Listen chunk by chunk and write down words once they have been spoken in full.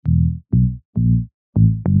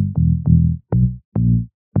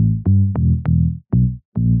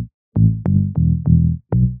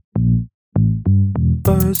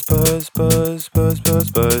And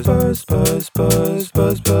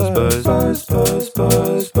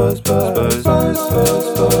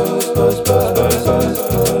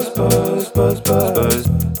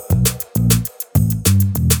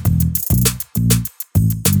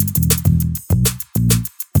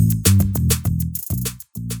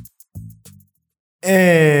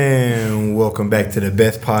welcome back to the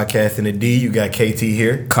best podcast in the D. You got KT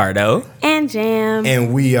here, Cardo, and Jam,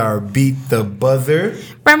 and we are Beat the Buzzer.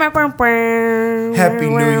 Happy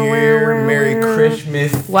New Year, Merry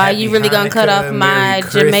Christmas. Wow, you really gonna cut off my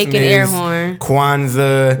Jamaican air horn?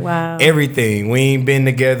 Kwanzaa, wow, everything. We ain't been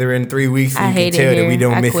together in 3 weeks. So you can tell that we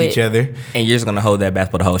don't miss each other. And you're just gonna hold that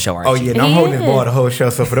basketball the whole show, aren't you? Yeah, I'm holding this ball the whole show.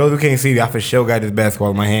 So for those who can't see, I for sure got this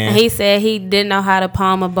basketball in my hand. He said he didn't know how to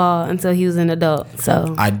palm a ball until he was an adult.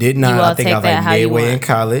 So I did not. I think I was like midway in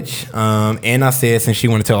college. And I said, since she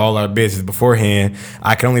wanted to tell all our business beforehand,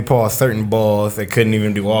 I could only pass certain balls. I couldn't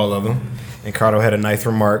even do all of them. And Cardo had a nice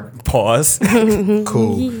remark. Pause.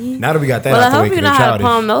 Cool. Now that we got that out the way, I hope you know how to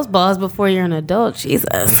palm those balls before you're an adult.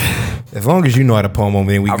 Jesus. As long as you know how to palm them,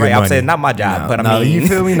 then we good money. I'm saying not my job, but I mean, you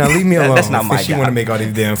feel me? Now leave me alone. That's not my job. She want to make all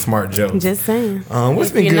these damn smart jokes. Just saying.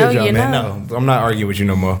 What's been good, y'all, man? No, I'm not arguing with you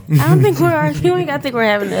no more. I don't think we're arguing. I think we're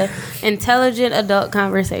having an intelligent adult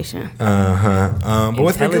conversation. But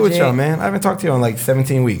what's been good with y'all, man? I haven't talked to you in like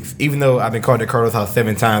 17 weeks. Even though I've been called to Cardo's house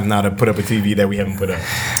 7 times now to put up a TV that we haven't put up.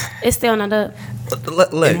 It's still not up.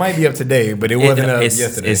 Look, it might be up today, but it wasn't up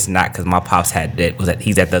yesterday. It's not, because my pops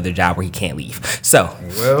he's at the other job where he can't leave. So,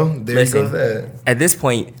 well, there goes that. At this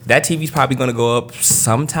point, that TV's probably going to go up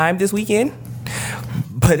sometime this weekend.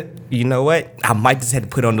 But you know what? I might just have to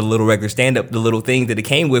put on the little regular stand-up, the little thing that it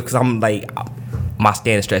came with, because I'm like, my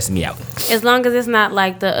stand is stressing me out. As long as it's not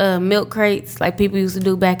like the milk crates like people used to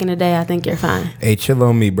do back in the day, I think you're fine. Hey, chill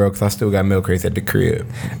on me, bro, because I still got milk crates at the crib.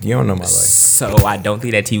 You don't know my life. So I don't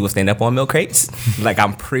think that TV will stand up on milk crates. Like,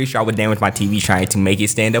 I'm pretty sure I would damage my TV trying to make it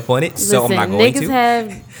stand up on it. So I'm not going to. Niggas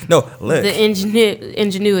have the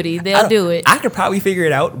ingenuity. They'll do it. I could probably figure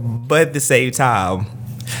it out, but at the same time,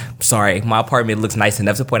 sorry, my apartment looks nice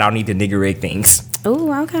enough to point I don't need to nigger rig things.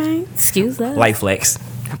 Oh, okay. Excuse us. Light flex.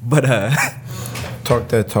 But Talk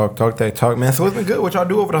that talk, man. So what's been good? What y'all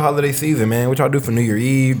do over the holiday season, man? What y'all do for New Year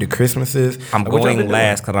Eve, the Christmases? I'm going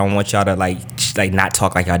last because I don't want y'all to like not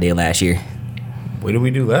talk like y'all did last year. What did we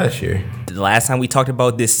do last year? The last time we talked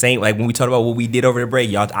about this same, like when we talked about what we did over the break,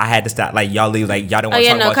 y'all, I had to stop. Like y'all leave, like y'all don't want to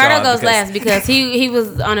talk about y'all. Cardo goes last because he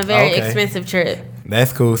was on a very expensive trip.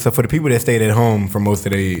 That's cool. So for the people that stayed at home for most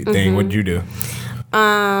of the thing, what did you do?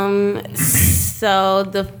 So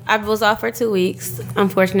I was off for 2 weeks.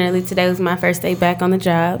 Unfortunately, today was my first day back on the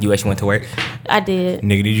job. You actually went to work? I did.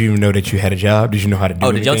 Nigga, did you even know that you had a job? Did you know how to do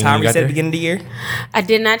it? Did your time reset at the beginning of the year? I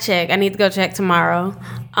did not check. I need to go check tomorrow.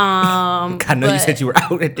 I know you said you were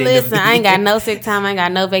out at the end of the year. I ain't got no sick time. I ain't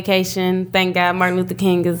got no vacation. Thank God Martin Luther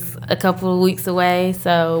King is a couple of weeks away,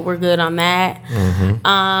 so we're good on that.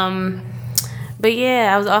 But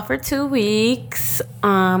yeah, I was off for 2 weeks.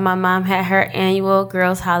 My mom had her annual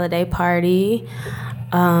girls' holiday party.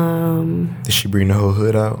 Did she bring the whole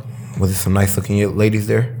hood out? Was it some nice looking ladies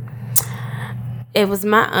there? It was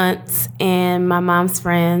my aunts and my mom's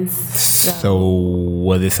friends. So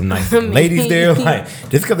was it some nice ladies there? Like,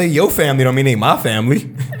 just because they're your family don't mean they my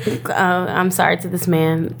family. I'm sorry to this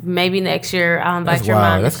man. Maybe next year I'll invite your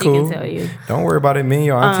mom and she can tell you. Don't worry about it. Me and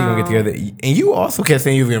your auntie gonna get together. And you also kept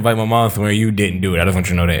saying you was gonna invite my mom somewhere. You didn't do it. I just want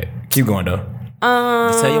you to know that. Keep going though.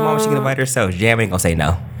 Just tell your mom she can invite herself. Jam ain't gonna say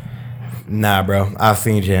no. Nah, bro. I've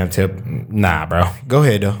seen Jam tip. Nah, bro. Go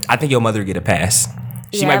ahead though. I think your mother would get a pass.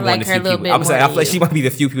 She might be one of the few people. I feel like she might be the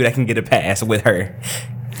few people that can get a pass with her.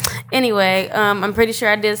 Anyway, I'm pretty sure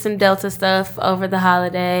I did some Delta stuff over the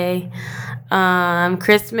holiday.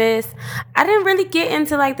 Christmas, I didn't really get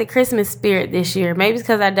into like the Christmas spirit this year. Maybe it's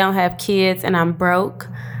because I don't have kids and I'm broke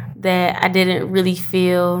that I didn't really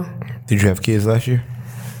feel. Did you have kids last year?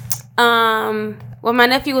 Well, my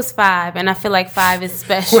nephew was 5, and I feel like 5 is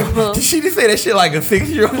special. Wait, did she just say that shit like a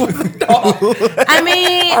 6-year-old with a dog? I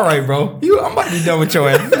mean, all right, bro. I'm about to be done with your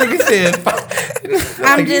ass. This nigga said 5.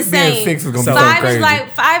 I'm just saying, 6 was gonna be so crazy.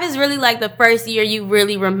 5 is really like the first year you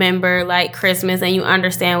really remember like Christmas and you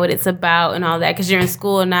understand what it's about and all that because you're in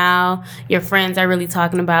school now. Your friends are really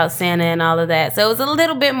talking about Santa and all of that, so it was a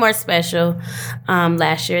little bit more special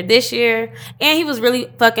last year. This year, and he was really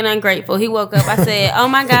fucking ungrateful. He woke up. I said, "Oh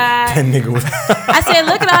my God." That nigga was. I said,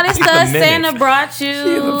 "Look at all this stuff Santa brought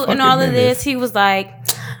you and all of this." He was like,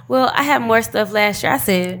 "Well, I had more stuff last year." I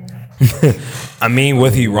said, I mean,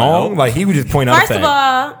 was he wrong? Like, he would just point out first of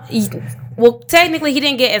all, well, technically, he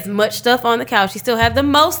didn't get as much stuff on the couch. He still had the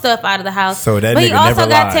most stuff out of the house. So that but nigga he also never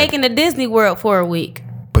got lied. taken to Disney World for a week.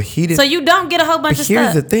 But he didn't. So you don't get a whole bunch of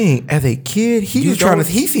Here's stuff. the thing: as a kid,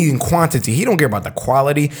 he's seeing quantity. He don't care about the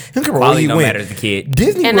quality. He don't care about where Quality he don't went. matter as a kid.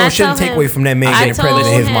 Disney And World I shouldn't told take away him- from that man I getting presents in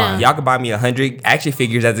told his him. mind. Y'all could buy me 100 action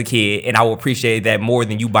figures as a kid, and I will appreciate that more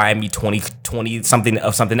than you buying me 20 something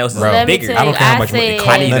of something else that's Let me bigger. tell I don't you, care how I much money it said-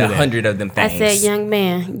 costs. I need None of that. 100 of them I things. said, young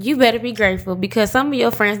man, you better be grateful because some of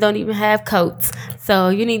your friends don't even have coats. So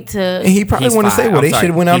you need to. And he probably He's want to fine. say, well, I'm they sorry. should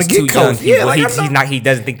have went out He's and get too young. coats. Yeah, like, he's not. He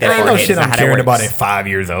doesn't think that. ain't far no ahead. shit That's I'm not how that caring about works. at 5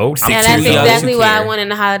 years old, 6 and years that's old. young. exactly You why I care. went in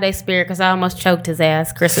the holiday spirit because I almost choked his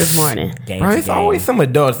ass Christmas morning. Game Bro, to it's game. always some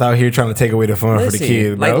adults out here trying to take away the fun for the Listen,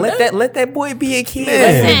 kids, bro. Like let that boy be a kid. Man.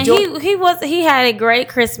 Let him Listen, enjoy- he had a great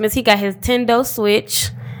Christmas. He got his Nintendo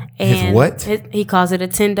Switch. And what? He calls it a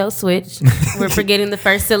Nintendo Switch. We're forgetting the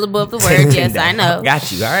first syllable of the word. Yes, I know.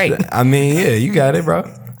 Got you. All right. I mean, yeah, you got it, bro.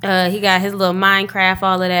 He got his little Minecraft,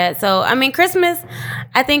 all of that. So, I mean, Christmas,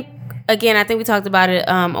 I think we talked about it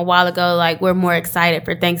a while ago. Like, we're more excited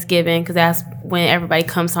for Thanksgiving because that's when everybody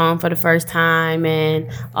comes home for the first time and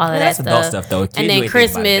all of that that's stuff. adult stuff, though. Kids And do then ain't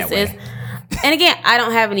think about it Christmas that is. way. And again, I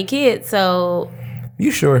don't have any kids, so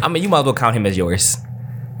You sure? I mean, you might as well count him as yours.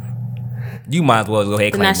 You might as well go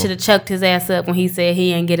ahead and then I claim should him. have chucked his ass up when he said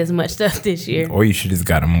he ain't get as much stuff this year. Or you should just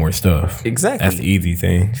got him more stuff. Exactly. That's the easy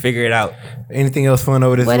thing. Figure it out. Anything else fun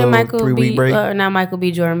over this What did little Michael 3-week B. break? Not Michael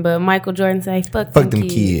B. Jordan, but Michael Jordan say, "Fuck Fuck them them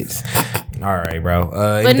kids." All right, bro.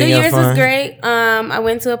 But New anything else Year's fun? was great. I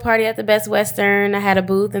went to a party at the Best Western. I had a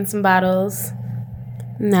booth and some bottles.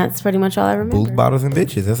 And that's pretty much all I remember. Booth, bottles, and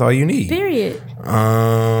bitches. That's all you need. Period.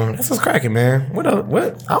 That's what's cracking, man. What?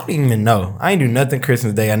 I don't even know. I ain't do nothing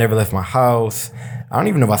Christmas Day. I never left my house. I don't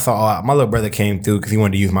even know if I saw. My little brother came through because he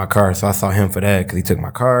wanted to use my car, so I saw him for that because he took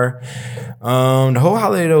my car. The whole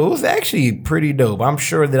holiday though, it was actually pretty dope. I'm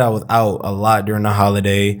sure that I was out a lot during the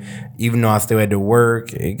holiday, even though I still had to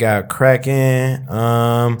work. It got cracking.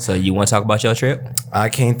 So you want to talk about your trip? I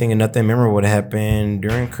can't think of nothing memorable that happened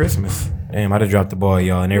during Christmas. Damn, I just dropped the ball,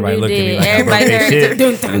 y'all, and everybody You looked at me did. like I broke Everybody their heard shit.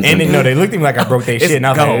 dun, dun, dun, And then, no, they looked at me like I broke their shit, and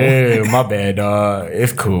I was go. like, "Ew, my bad, dog.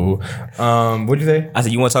 It's cool." What'd you say? I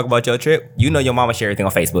said, you want to talk about your trip? You know your mama share everything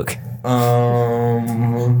on Facebook.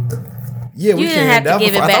 Yeah, we You can. didn't have That to give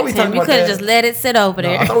it before- I back thought we to talked him. You about could have that. just let it sit over No,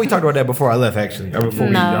 there. I thought we talked about that before I left, actually, or before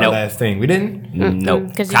we did No. our Nope. last thing. We didn't. Nope.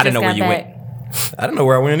 Because you I didn't know just where got you back. went. I don't know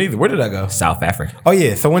where I went either. Where did I go? South Africa. Oh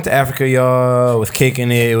yeah, so I went to Africa, y'all. Was kicking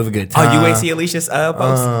it. It was a good time. Oh, you ain't see Alicia's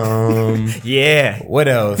post? Yeah. What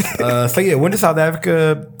else? So yeah, went to South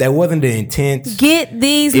Africa. That wasn't the intent. Get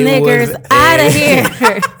these It niggers was out a- of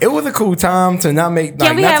here. It was a cool time to not make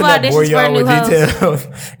Can we not have to not bore auditions for y'all with new hoes? details.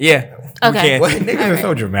 Yeah. Okay. We What can. niggas are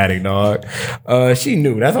so dramatic, dog. She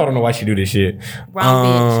knew. That's why I don't know why she do this shit.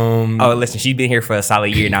 Wrong Oh, listen, she's been here for a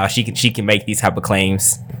solid year now. She can make these type of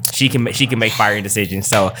claims. She can make firing decisions.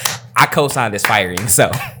 So I co-signed this firing.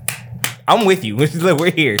 So I'm with you. Look,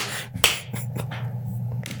 we're here.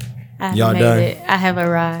 I Y'all made done? it. I have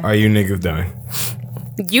arrived. Are you niggas done?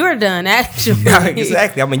 You're done, actually.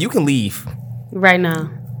 Exactly. I mean, you can leave. Right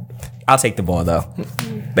now. I'll take the ball though.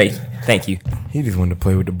 Thank you. He just wanted to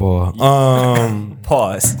play with the ball.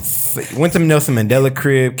 Pause. Went to Nelson Mandela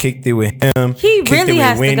crib, kicked it with him. He kicked really it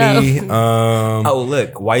has with to Wendy. go. Oh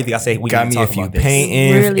look, why do you think I say we Got need to me a talk few about this?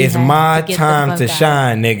 paintings. Really It's has my to get the time fuck to out.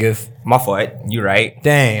 shine, niggas. My fault. You right.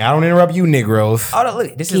 Dang, I don't interrupt you, Negroes. Oh no,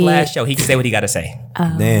 look, this is his last show. He can say what he got to say.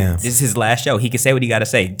 Damn. This is his last show. He can say what he got to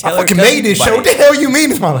say. Tell I her- fucking tell made this show. What everybody. the hell you mean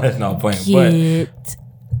it's my last? No, I'm playing. But Get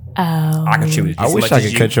out. I contributed. I wish I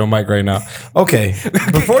could cut your mic right now. Okay.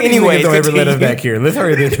 Before these Anyway, niggas don't ever let us continue. back here. Let's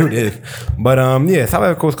hurry up and do this. But yeah, South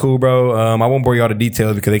Africa was cool, bro. I won't bore you all the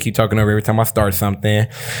details because they keep talking over every time I start something.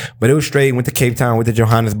 But it was straight. Went to Cape Town, went to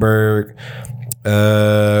Johannesburg.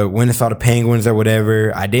 Went and saw the penguins or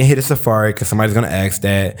whatever. I didn't hit a safari because somebody's gonna ask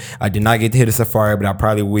that. I did not get to hit a safari, but I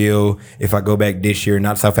probably will if I go back this year,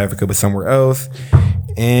 not South Africa, but somewhere else.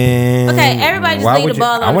 And Okay, everybody just why leave would the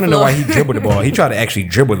ball on I want the to know floor. why he dribbled the ball. He tried to actually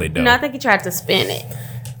dribble it though. No, I think he tried to spin it.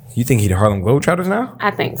 You think he the Harlem Globetrotters now?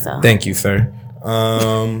 I think so. Thank you, sir.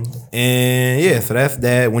 And yeah, so that's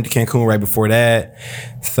that. Went to Cancun right before that.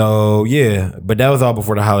 So yeah, but that was all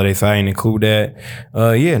before the holiday, so I didn't include that.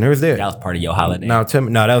 Yeah, and there was that. That was part of your holiday. Now tell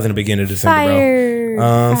me, no, that was in the beginning of December, Fired.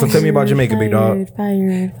 bro. So tell me about Jamaica, big dog.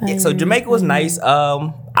 Fired. Yeah, so Jamaica was nice.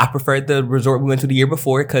 I preferred the resort we went to the year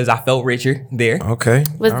before because I felt richer there. Okay.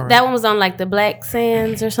 Was All right. that one was on like the Black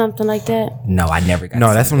Sands or something like that? No, I never got. No,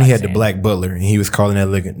 to that's see when he had the Sand. black butler and he was calling that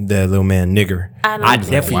little man nigger. I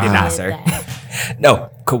definitely did not, sir. No,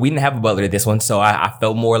 cause we didn't have a butler at this one, so I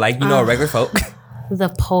felt more like a regular folk. The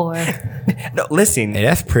poor. No, listen. Hey,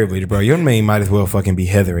 that's privilege, bro. Your name might as well fucking be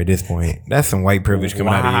Heather at this point. That's some white privilege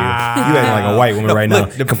coming out of you. You acting like a white woman right now,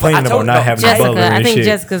 complaining about not having a butler Jessica. I and think shit.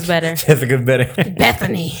 Jessica's better. Jessica's better.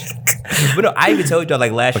 Bethany. But no, I even told y'all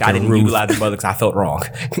like last year I didn't Ruth. utilize the butler because I felt wrong.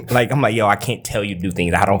 Like I'm like, yo, I can't tell you to do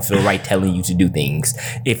things. I don't feel right telling you to do things.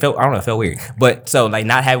 It felt, I don't know, it felt weird. But so like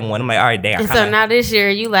not having one, I'm like, all right, damn. And so now this year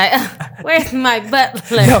you like, where's my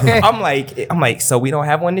butler? I'm like, so we don't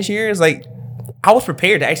have one this year? It's like, I was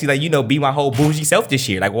prepared to actually like, you know, be my whole bougie self this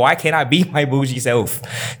year. Like, why can't I be my bougie self?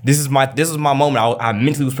 This is my moment. I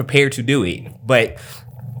mentally was prepared to do it. But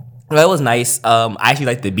well, it was nice. I actually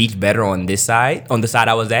liked the beach better on this side, on the side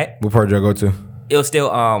I was at. What part did y'all go to? It was still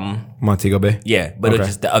Montego Bay? yeah, but it Okay. was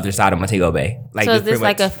just the other side of Montego Bay. Like So is pretty this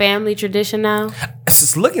like a much- family tradition now? it's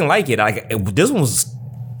just looking like it. Like this one was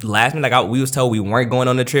last minute. Like we was told we weren't going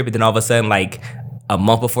on the trip, and then all of a sudden, like a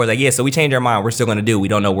month before, like, yeah, so we changed our mind. We're still gonna do. We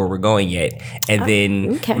don't know where we're going yet. And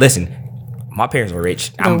then okay. listen, my parents were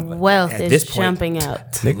rich. The wealth at is this point- jumping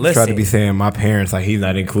out. Nick tried to be saying my parents like he's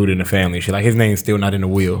not included in the family shit. Like his name's still not in the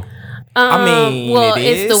will. I mean, well, it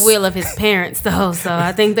it's is. the will of his parents, though, so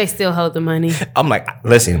I think they still hold the money. I'm like,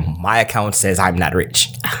 listen, my account says I'm not rich.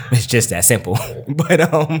 It's just that simple. But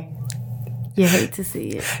You hate to see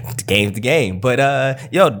it. the game's the game. But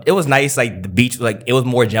yo, it was nice. Like the beach, like it was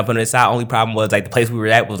more jumping on the side. Only problem was like the place we were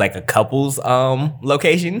at was like a couple's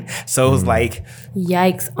location. So it was like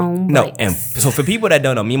Yikes on no. bikes. And so for people that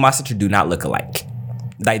don't know, me and my sister do not look alike.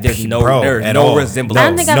 Like there's no Bro, there's at no all. resemblance. I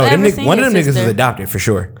don't think I've No, them ever niggas, seen one of them your niggas is sister. adopted for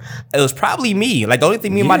sure. It was probably me. Like the only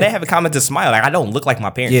thing me and my Yeah. dad have in common is a smile. Like I don't look like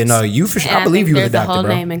my parents. Yeah, no, you for sure. And I believe think you was there's a whole adopted,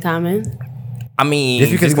 bro. name in common. I mean,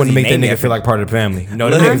 Just because you want to make that named nigga after- feel like part of the family. No,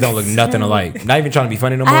 them niggas don't look nothing alike. Not even trying to be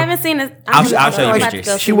funny no more. I haven't seen it. I'll show you I'm about to pictures.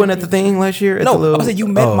 go She see wasn't at the the thing last year. At No, the little, I was like, you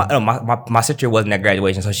met oh. my sister wasn't at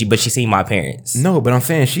graduation, so she seen my parents. No, but I'm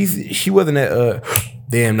saying she wasn't at.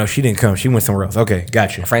 Damn, no, she didn't come. She went somewhere else. Okay,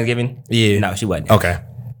 gotcha. Friendsgiving? Yeah. No, she wasn't. Okay.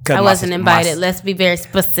 'Cause I my wasn't sis- invited. my- Let's be very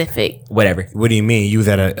specific. whatever. What do you mean? You was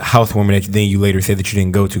at a housewarming that then you later said that you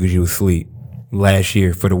didn't go to because you was asleep last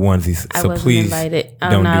year for the onesies. I So wasn't please invited. Oh,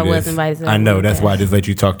 don't no, do I this. was invited to that I know. one. That's Okay. why I just let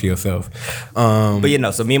you talk to yourself. But you know,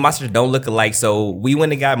 so me and my sister don't look alike. So we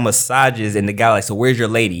went and got massages, and the guy like, so where's your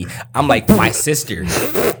lady? I'm like, my sister.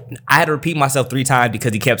 I had to repeat myself 3 times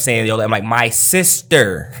because he kept saying, yo, I'm like, my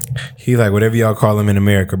sister. He's like, whatever y'all call him in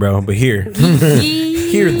America, bro. But here,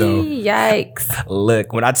 here though. Yikes.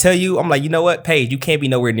 Look, when I tell you, I'm like, you know what, Paige, you can't be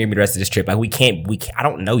nowhere near me the rest of this trip. Like we can't, I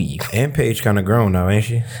don't know you. And Paige kind of grown now, ain't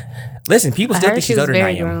she? Listen, people I still heard think she she's was older than I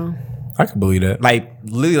very am. grown. I can believe that. Like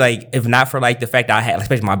literally, like if not for like the fact that I had,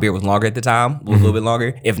 especially my beard was longer at the time, was a little bit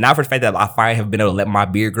longer. If not for the fact that I finally have been able to let my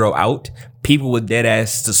beard grow out, people would dead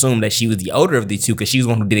ass assume that she was the older of the two because she was the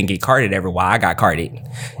one who didn't get carded ever while I got carded.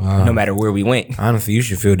 No matter where we went. Honestly, you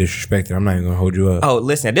should feel disrespected. I'm not even gonna hold you up. Oh,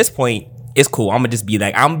 listen, at this point, it's cool. I'm gonna just be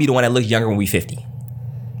like, I'm gonna be the one that looks younger when we 50.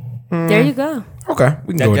 There you go. Okay,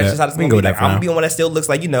 we can go with That's that. just how it's We can gonna go be. with Like, that for I'm now. gonna be the one that still looks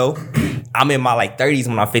like, you know, I'm in my like 30s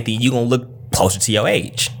when I'm 50. You gonna look closer to your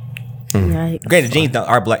age. Yikes. Granted, jeans don't,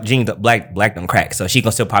 our black don't crack, so she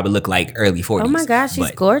gonna still probably look like early 40s. Oh my gosh, she's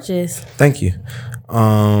but gorgeous. Thank you.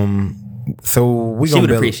 So we She gonna would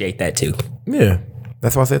build- appreciate that too. Yeah,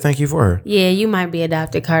 that's why I said thank you for her. Yeah, you might be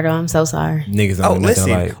adopted, Carter. I'm so sorry. Niggas Oh, don't look nothing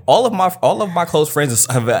listen, like. all of my close friends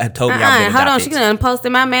have told me I've been Hold on, adopted. she done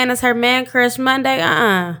posted my man as her man crush Monday.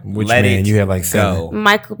 Which Let man? it You had like 7. go.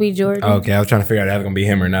 Michael B. Jordan. Okay, I was trying to figure out if that was gonna be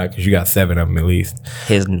him or not because you got 7 of them at least.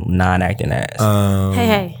 His non-acting ass.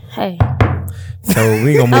 Hey. So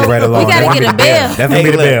we gonna move right along. We gotta That's get gonna a be the bell. That's gonna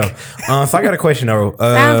be the Hey, bell. So I got a question though.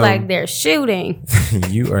 Sounds like they're shooting.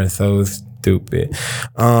 You are so stupid.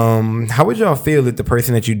 How would y'all feel if the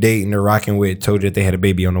person that you dating or rocking with told you that they had a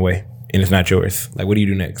baby on the way and it's not yours? Like, what do you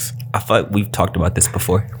do next? I thought we've talked about this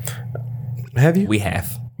before. Have you? We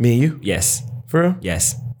have. Me and you? Yes. For real?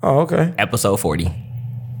 Yes. Oh, okay. Episode 40. I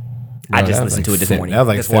No, just that was listened to like it this se- morning. That was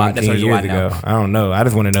like That's why- 17 that's years why I know. ago. I don't know. I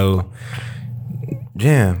just want to know.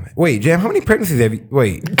 Jam. Wait, Jam, how many pregnancies have you?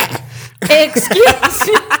 Wait. Excuse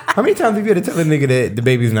me. How many times have you had to tell a nigga that the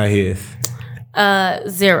baby's not his?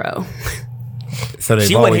 0. So they've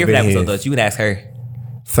She always wasn't here for been that episode his. though. So you can ask her.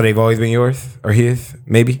 So they've always been yours or his?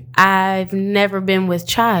 Maybe? I've never been with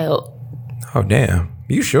child. Oh, damn.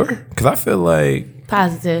 You sure? Because I feel like.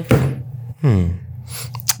 Positive.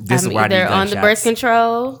 This I'm is where I either need on the birth gunshots.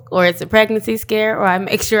 control or it's a pregnancy scare or I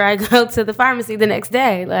make sure I go to the pharmacy the next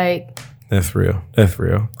day. Like, That's real. That's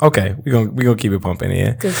real. Okay, we gonna keep it pumping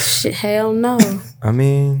in. cause shit, hell no. I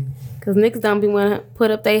mean, Cause niggas don't be want to put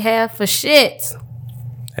up they half for shit.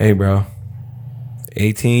 hey, bro,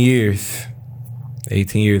 18 years.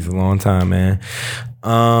 18 years is a long time, man.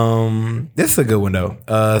 This is a good one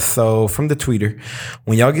though. So from the tweeter,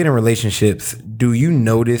 when y'all get in relationships, do you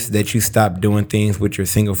notice that you stop doing things with your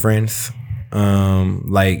single friends?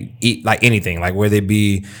 Like anything, like whether it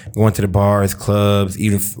be going to the bars, clubs,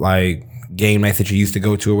 even like game nights that you used to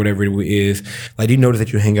go to or whatever it is. Like, do you notice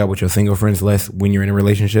that you hang out with your single friends less when you're in a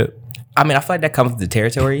relationship? I mean, I feel like that comes with the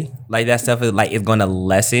territory. Like that stuff is like it's going to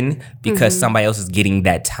lessen because somebody else is getting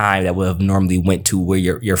that time that would have normally went to where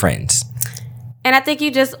your friends. And I think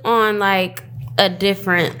you just on like a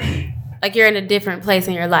different, like you're in a different place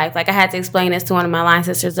in your life. Like I had to explain this to one of my line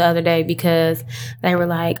sisters the other day because they were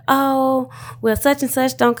like, oh, well, such and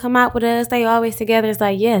such don't come out with us. They always together. It's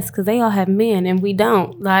like, yes, because they all have men and we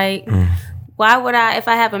don't. Like, why would I, if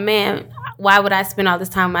I have a man, why would I spend all this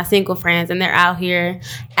time with my single friends and they're out here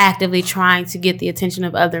actively trying to get the attention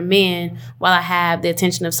of other men while I have the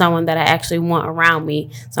attention of someone that I actually want around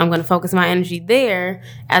me? So I'm going to focus my energy there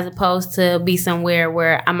as opposed to be somewhere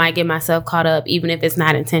where I might get myself caught up even if it's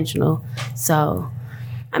not intentional. So,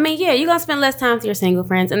 I mean, yeah, you're going to spend less time with your single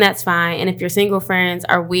friends and that's fine. And if your single friends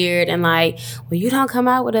are weird and like, well, you don't come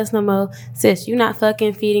out with us no more, sis, you're not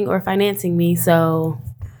fucking feeding or financing me. So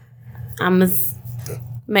I'm going to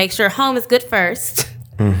make sure home is good first.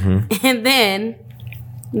 And then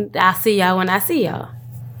I'll see y'all when I see y'all.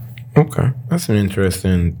 Okay. That's an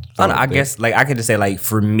interesting I don't know, I guess like I could just say like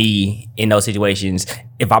for me in those situations,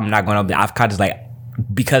 if I'm not going to, I've kind of like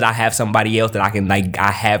because I have somebody else that I can like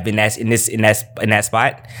I have in that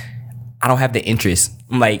spot, I don't have the interest.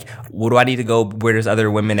 I'm like, what do I need to go where there's other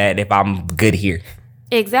women at if I'm good here?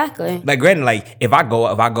 Exactly. Like granted, like if I go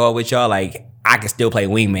out with y'all, like I can still play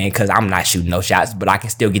wingman because I'm not shooting no shots, but I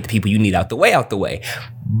can still get the people you need out the way.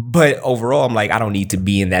 But overall, I'm like, I don't need to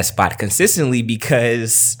be in that spot consistently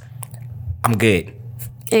because I'm good.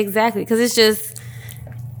 Exactly. Because it's just,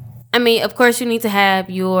 I mean, of course you need to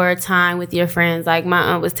have your time with your friends. Like my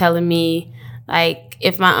aunt was telling me, like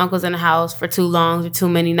if my uncle's in the house for too long or too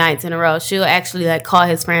many nights in a row, she'll actually like call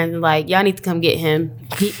his friends and like, y'all need to come get him.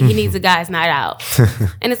 He needs a guy's night out.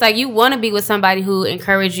 And it's like you want to be with somebody who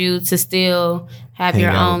encourage you to still have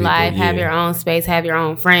your own life, have your own space, have your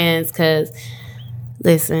own friends. Because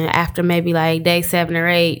listen, after maybe like day 7 or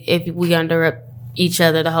 8, if we under each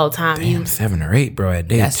other the whole time. Damn, 7 or 8, bro. At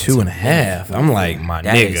day 2.5. I'm like, my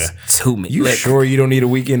that nigga. Is too many. You sure you don't need a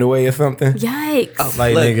weekend away or something? Yikes.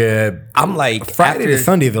 Like, look, nigga. I'm like, Friday to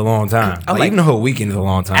Sunday is a long time. I'm like, even the whole weekend is a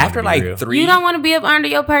long time. After like 3. You don't want to be up under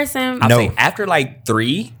your person. I'm saying after like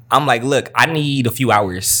 3, I'm like, look, I need a few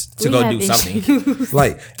hours to go do something.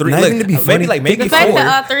 Like 3, not look, even to be funny. maybe the 4. fact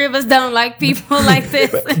that all 3 of us don't like people like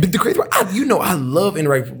this. But the crazy part, I love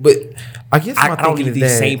interacting, but I guess I don't need the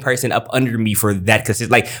same person up under me for that because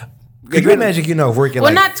it's like. Could you imagine getting off work?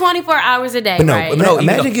 Well, not 24 hours a day, but no, right?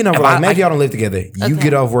 imagine getting off work. Imagine y'all don't live together. You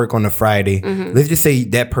get off work on a Friday. Let's just say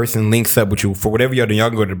that person links up with you for whatever y'all do. Y'all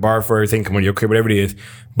can go to the bar first, then come on your crib, whatever it is,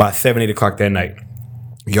 by 7, 8 o'clock that night.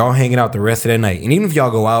 Y'all hanging out the rest of that night. And even if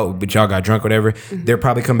y'all go out, but y'all got drunk or whatever, they'll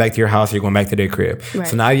probably come back to your house or you're going back to their crib. Right.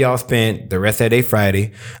 So now y'all spent the rest of that day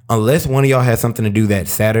Friday. Unless one of y'all has something to do that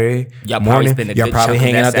Saturday morning, y'all probably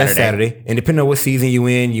hanging out that Saturday. And depending on what season you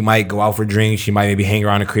in, you might go out for drinks. You might maybe hang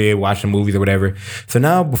around the crib, watch some movies or whatever. So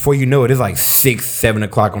now before you know it, it's like 6, 7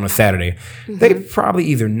 o'clock on a Saturday. They probably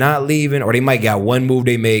either not leaving or they might got one move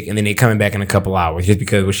they make and then they coming back in a couple hours just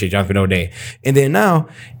because, well, shit, y'all spent all day. And then now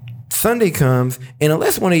Sunday comes, and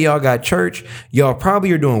unless one of y'all got church, y'all probably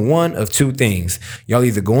are doing one of 2 things. Y'all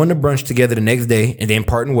either going to brunch together the next day and then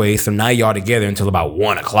parting ways, so now y'all together until about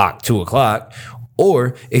 1 o'clock, 2 o'clock.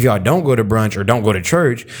 Or if y'all don't go to brunch or don't go to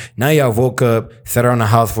church, now y'all woke up, sat around the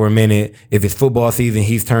house for a minute. If it's football season,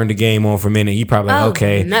 he's turned the game on for a minute. He probably like,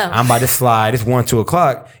 okay, I'm about to slide. It's 1, 2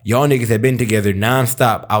 o'clock. Y'all niggas have been together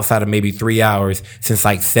nonstop outside of maybe 3 hours since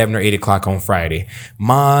like 7 or 8 o'clock on Friday.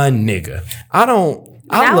 My nigga.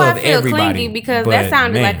 I love feel everybody clingy because that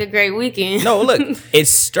sounded like a great weekend. No, look, it's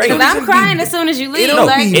straight. Because I'm crying as soon as you leave.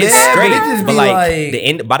 It's straight. Just but like the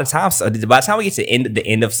end. By the time we get to the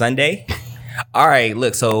end of Sunday. All right,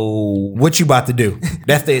 look. So what you about to do?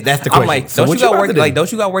 That's the question. I'm like, don't you got work? Like,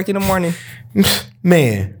 don't you got work in the morning?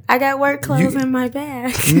 Man, I got work clothes in my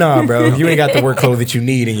bag. Nah, bro, you ain't got the work clothes that you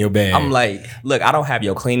need in your bag. I'm like, look, I don't have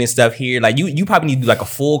your cleaning stuff here. Like, you probably need to do like a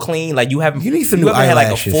full clean. Like, you need some new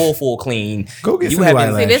eyelashes. Had like a full clean. Go get some new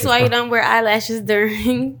eyelashes. See, this is why you don't wear eyelashes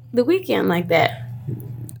during the weekend like that.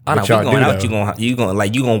 I know. We going out. You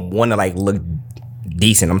gonna want to like look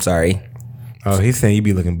decent. I'm sorry. Oh, he's saying you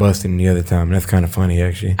be looking busted the other time. That's kind of funny,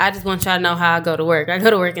 actually. I just want y'all to know how I go to work. I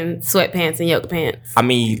go to work in sweatpants and yoga pants. I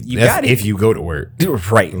mean, you That's got it. if you go to work.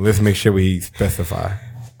 Right. Let's make sure we specify.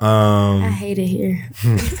 I hate it here.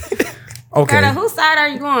 Okay. Gerda, whose side are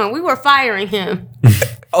you on? We were firing him.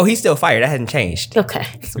 Oh, he's still fired. That hasn't changed. Okay.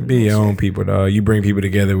 Be your own people, dog. You bring people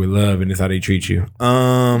together with love, and it's how they treat you.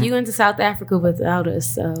 You went to South Africa without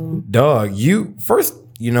us, so. Dog, you first.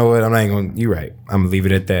 You know what? I'm not even going. You're right. I'm gonna leave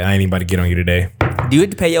it at that. I ain't anybody to get on you today. Do you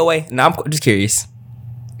have to pay your way? No, I'm just curious.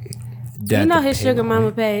 You know his sugar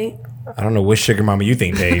mama paid. I don't know what sugar mama you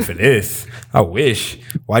think paid for this. I wish.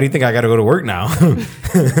 Why do you think I got to go to work now?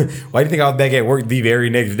 Why do you think I was back at work the very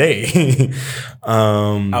next day?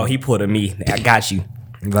 Oh, he pulled a me. I got you.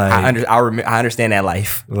 Like, I understand that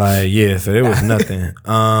life. Like, yeah. So there was nothing.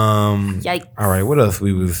 Yikes. All right. What else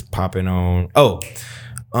we was popping on? Oh,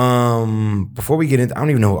 before we get into, I don't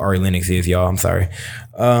even know who Ari Lennox is, y'all. I'm sorry.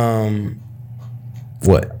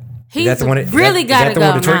 What? He's Is that the one? really got to Is that the go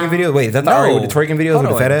one with the twerking now. video? Wait, is that the No. Ari with the twerking videos Hold with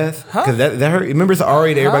the on. fat ass? Huh? Because that her. Remember it's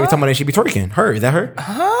Ari that everybody was talking about that she be twerking. Her, is that her?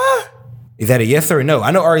 Huh? Is that a yes or a no?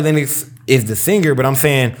 I know Ari Lennox is the singer, but I'm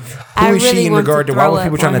saying I who is really she in want regard to to why throw would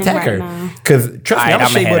people up trying to on him attack right her? now. Because trust me, All right, I'm a I'ma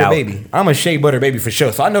Shea head Butter out. baby. I'm a Shea Butter baby for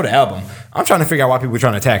sure. So I know the album. I'm trying to figure out why people are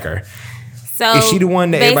trying to attack her. So Is she the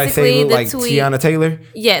one that everybody say basically look the like tweet- Tiana Taylor?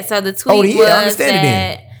 Yeah, so the tweet Oh, yeah, I was understand it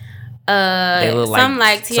then. that They look some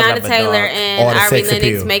like like some Tiana type of Taylor dog. and Or the Ari sex Lennox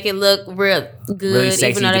appeal. make it look real good, Really sexy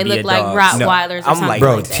even though to they be look a like dog. Rottweilers or I'm something like,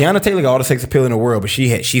 Bro, like that. Tiana Taylor got all the sex appeal in the world, but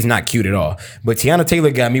she's not cute at all. But Tiana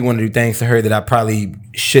Taylor got me want to do things to her that I probably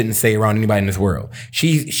shouldn't say around anybody in this world.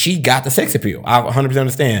 She got the sex appeal. I 100%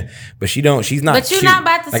 understand, but she's not. But you're cute. not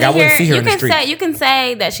about to like sit I wouldn't here. see her You in the can street.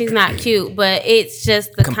 say that she's not cute, but it's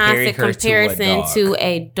just the Comparing constant her to a comparison dog. to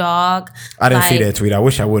a dog. I didn't see Like, that tweet. I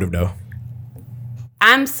wish I would have though.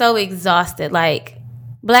 I'm so exhausted. Like,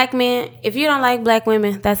 black men, if you don't like black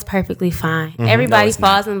women, that's perfectly fine. Everybody No, it's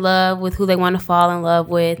falls in love with who they want to fall in love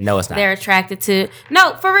with. No, it's not. They're attracted to.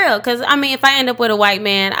 No, for real. Because, I mean, if I end up with a white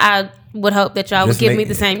man, I would hope that y'all would Just give make- me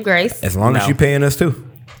the same grace. As long as No. you paying us too.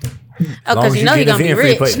 Oh, because you know you're getting going to us be in free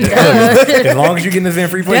rich. places. As long as you're getting us in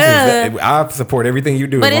free places, I support everything you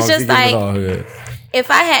do. But as it's long as just you give us like- all good. If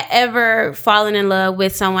I had ever fallen in love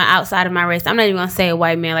with someone outside of my race, I'm not even going to say a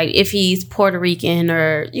white man, like if he's Puerto Rican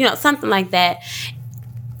or, something like that,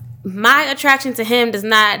 my attraction to him does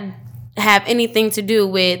not have anything to do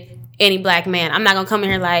with any black man. I'm not going to come in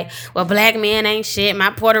here like, well, black man ain't shit. My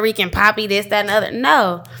Puerto Rican poppy, this, that, and the other.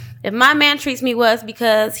 No. If my man treats me well, it's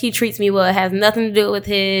because he treats me well. It has nothing to do with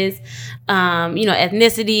his,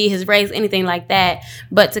 ethnicity, his race, anything like that.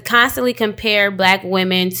 But to constantly compare black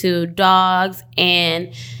women to dogs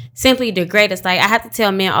and simply degrade us, like I have to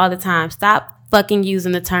tell men all the time, stop fucking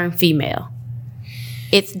using the term female.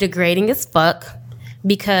 It's degrading as fuck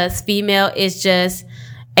because female is just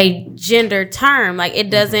a gender term. Like it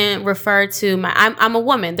doesn't refer to I'm a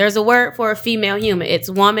woman. There's a word for a female human. It's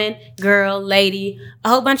woman, girl, lady, a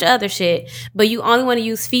whole bunch of other shit. But you only want to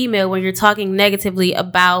use female when you're talking negatively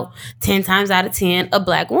about 10 times out of 10 a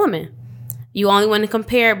black woman. You only want to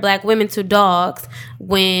compare black women to dogs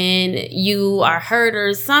when you are hurt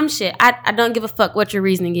or some shit. I don't give a fuck what your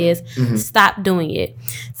reasoning is. Stop doing it.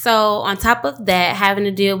 So on top of that, having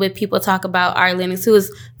to deal with people talk about Ari Lennox, who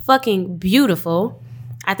is fucking beautiful.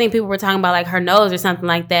 I think people were talking about like her nose or something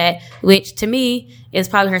like that, which to me is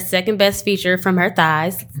probably her second best feature from her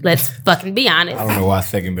thighs. Let's fucking be honest. I don't know why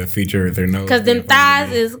second best feature is her nose. Because them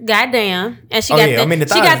thighs is goddamn, and she Oh, got yeah, I mean, the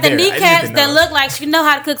she thighs got is the there. I just kneecaps didn't that know. look like she know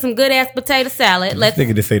how to cook some good ass potato salad. Let's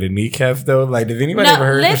Thinking to say the kneecaps though. Like, does anybody No, ever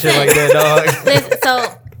heard some shit listen. like that, dog? listen.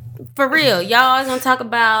 So for real, y'all always gonna talk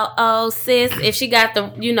about sis if she got the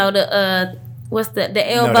the what's the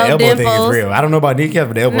elbow, No, the elbow thing is dimples. real. I don't know about kneecaps,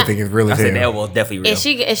 but the elbow thing is real I as said the hell. elbow is definitely real.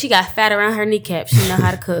 If she got fat around her kneecaps, she know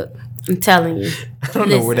how to cook. I'm telling you. I don't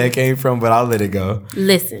know where that came from, but I'll let it go.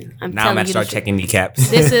 Listen, I'm now I'm telling gonna you. start the checking kneecaps.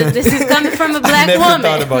 This is coming from a black I never woman.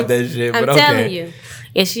 thought about that shit, I'm but okay. telling you.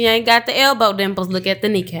 If she ain't got the elbow dimples, look at the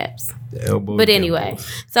kneecaps. The elbow But anyway,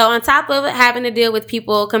 dimples. so on top of having to deal with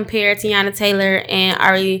people compare Tiana Taylor and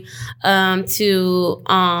Ari to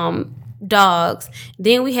dogs,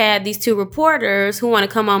 then we had these two reporters who want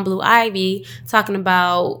to come on Blue Ivy talking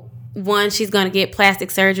about one, she's going to get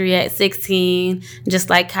plastic surgery at 16, just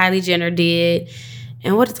like Kylie Jenner did.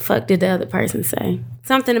 And what the fuck did the other person say?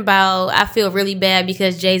 Something about, I feel really bad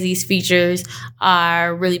because Jay-Z's features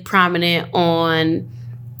are really prominent on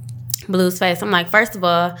Blue's face. I'm like, first of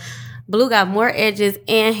all, Blue got more edges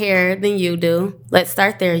and hair than you do. Let's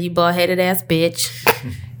start there, you bald-headed ass bitch.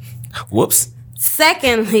 Whoops.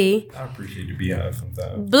 Secondly, I appreciate you being honest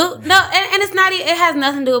sometimes. Blue, no, and it's not. It has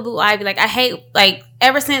nothing to do with Blue Ivy. Like I hate, like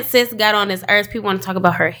ever since sis got on this earth, people want to talk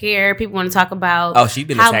about her hair. People want to talk about She's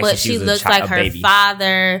been how attacked much since she she was a looks child- like a her baby.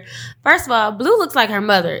 father. First of all, Blue looks like her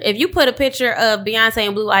mother. If you put a picture of Beyonce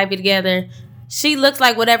and Blue Ivy together, she looks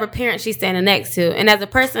like whatever parent she's standing next to. And as a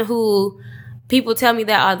person who people tell me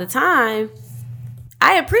that all the time,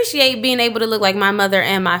 I appreciate being able to look like my mother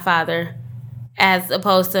and my father, as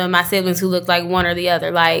opposed to my siblings who look like one or the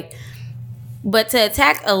other. Like, but to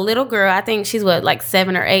attack a little girl, I think she's what, like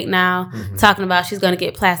 7 or 8 now, talking about she's going to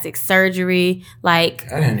get plastic surgery,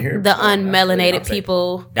 like I didn't hear the unmelanated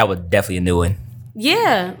people. That was definitely a new one.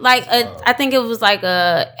 Yeah, like I think it was like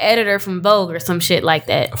a editor from Vogue or some shit like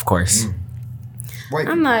that. Of course.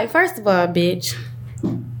 I'm like, first of all, bitch,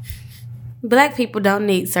 Black people don't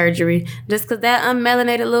need surgery. Just because that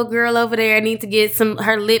unmelanated little girl over there needs to get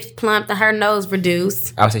her lips plumped and her nose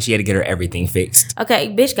reduced. I would say she had to get her everything fixed. Okay,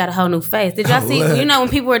 bitch got a whole new face. Did y'all see? You know when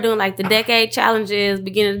people were doing like the decade challenges,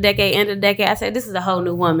 beginning of the decade, end of the decade, I said, this is a whole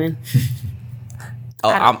new woman.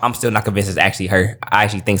 I'm still not convinced it's actually her. I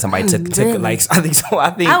actually think somebody took like, I think so.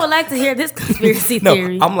 I would like to hear this conspiracy no,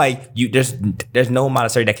 theory. I'm like, there's no amount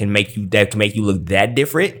of surgery that can make you look that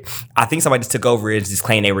different. I think somebody just took over and just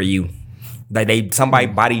claimed they were you. Like somebody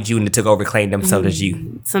bodied you and they took over, claimed themselves as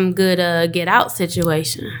you. Some good get out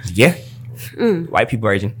situation. Yeah. White people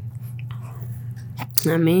version.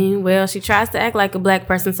 I mean, well, she tries to act like a Black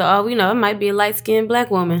person, so all we know, it might be a light-skinned Black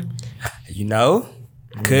woman. You know,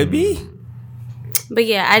 could be. But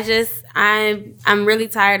yeah, I'm really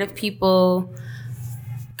tired of people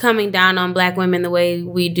coming down on Black women the way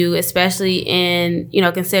we do, especially in,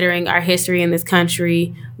 considering our history in this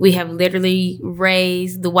country. We have literally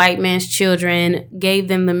raised the white man's children, gave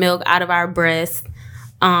them the milk out of our breasts.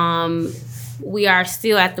 We are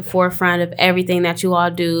still at the forefront of everything that you all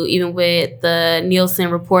do, even with the Nielsen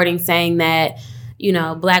reporting saying that,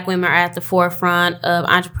 Black women are at the forefront of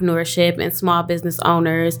entrepreneurship and small business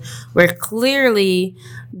owners. We're clearly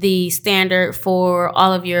the standard for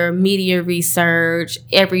all of your media research.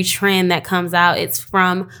 Every trend that comes out, it's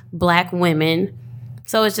from Black women.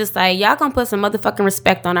 So it's just like, y'all gonna put some motherfucking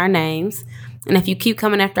respect on our names. And if you keep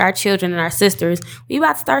coming after our children and our sisters, we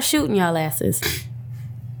about to start shooting y'all asses.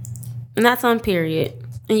 And that's on period.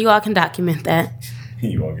 And you all can document that.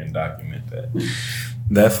 You all can document that.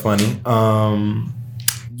 That's funny.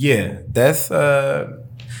 Yeah, that's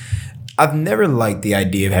I've never liked the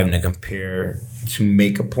idea of having to compare to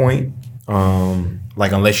make a point.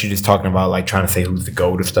 Like unless you're just talking about like trying to say who's the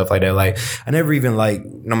GOAT or stuff like that. Like I never even like,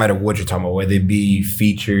 no matter what you're talking about, whether it be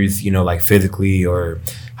features, like physically or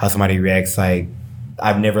how somebody reacts, like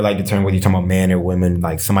I've never liked the term whether you're talking about man or women,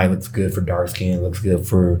 like somebody looks good for dark skin, looks good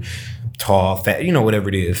for tall, fat, whatever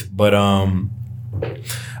it is. But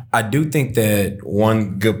I do think that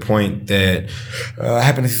one good point that I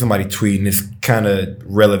happened to see somebody tweet, and it's kind of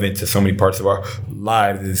relevant to so many parts of our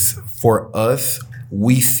lives, is for us,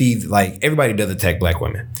 we see, like, everybody does attack Black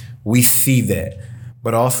women. We see that.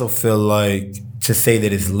 But I also feel like to say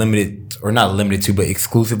that it's limited, or not limited to, but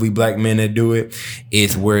exclusively Black men that do it,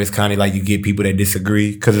 is where it's kind of like you get people that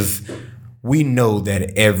disagree. Because we know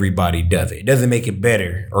that everybody does it. It doesn't make it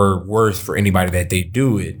better or worse for anybody that they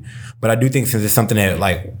do it. But I do think since it's something that,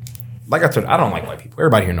 like I told you, I don't like white people.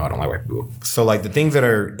 Everybody here know I don't like white people. So, like, the things that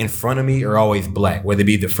are in front of me are always Black, whether it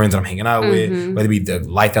be the friends that I'm hanging out with, whether it be the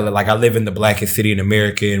life that, like, I live in the blackest city in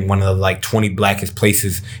America and one of the, like, 20 blackest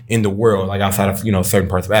places in the world, like, outside of, certain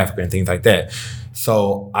parts of Africa and things like that.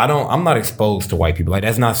 So, I'm not exposed to white people. Like,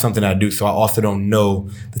 that's not something I do. So, I also don't know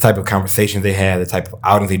the type of conversations they have, the type of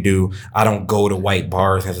outings they do. I don't go to white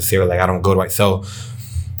bars necessarily. Like, I don't go to white. So,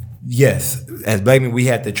 yes, as Black men, we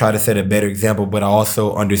have to try to set a better example, but I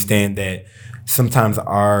also understand that sometimes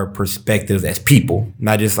our perspectives as people,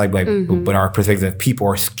 not just like Black people, but our perspectives as people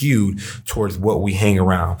are skewed towards what we hang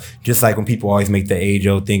around. Just like when people always make the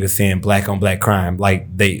age-old thing of saying Black on Black crime,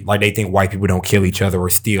 like they think white people don't kill each other or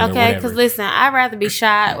steal or whatever. Okay, because listen, I'd rather be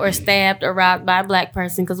shot or stabbed or robbed by a Black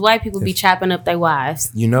person because white people be chopping up their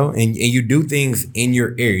wives. And you do things in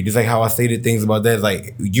your area. Just like how I stated things about that,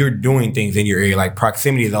 like you're doing things in your area. Like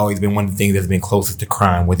proximity has always been one of the things that's been closest to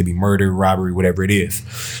crime, whether it be murder, robbery, whatever it is.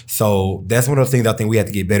 So that's one of those things I think we have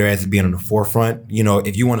to get better at, is being on the forefront.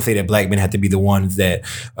 If you want to say that Black men have to be the ones that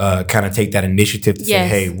kind of take that initiative to say,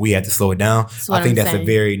 hey, we have to slow it down. I think that's a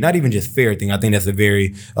very, not even just fair thing, I think that's a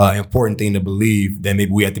very important thing to believe, that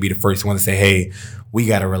maybe we have to be the first one to say, hey, we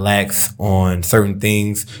got to relax on certain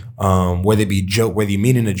things, whether it be whether you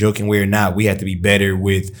mean in a joking way or not. We have to be better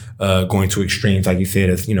with going to extremes, like you said,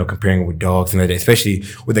 as comparing it with dogs and that, especially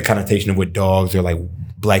with the connotation of what dogs or like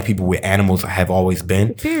Black people with animals have always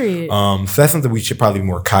been. Period. So that's something we should probably be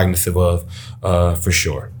more cognizant of, for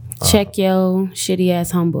sure. Check your shitty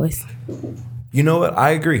ass homeboys. You know what?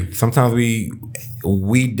 I agree. Sometimes we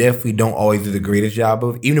definitely don't always do the greatest job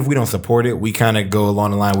of, even if we don't support it, we kind of go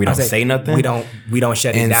along the line. We don't say nothing. We don't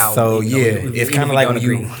shut it down. So it's kind of like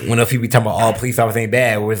when those people talk about all police officers ain't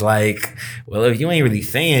bad. Where it's like, well, if you ain't really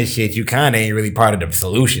saying shit, you kind of ain't really part of the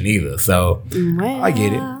solution either. So I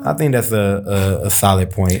get it. I think that's a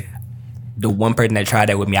solid point. The one person that tried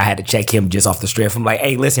that with me, I had to check him just off the strength. I'm like,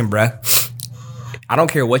 hey, listen, bruh. I don't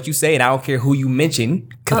care what you say, and I don't care who you mention,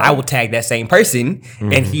 because I will tag that same person,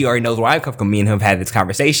 and he already knows where I come from. Me and him have had this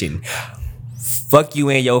conversation. Fuck you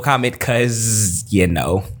and your comment, because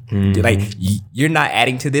like you're not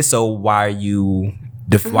adding to this. So why are you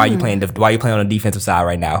playing on the defensive side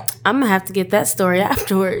right now? I'm gonna have to get that story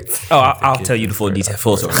afterwards. Oh, I'll tell you the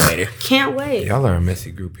full story later. Can't wait. Y'all are a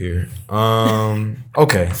messy group here.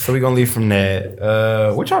 Okay, so we're gonna leave from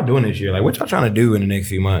that. What y'all doing this year? Like, what y'all trying to do in the next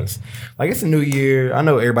few months? Like, it's a new year. I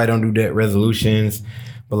know everybody don't do that resolutions,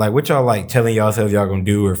 but like, what y'all like telling yourselves y'all gonna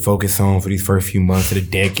do or focus on for these first few months of the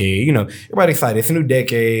decade? You know, everybody excited. It's a new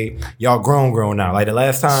decade. Y'all grown now. Like the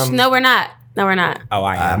last time. No, we're not. Oh,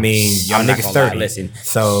 I mean, y'all niggas 30. Listen,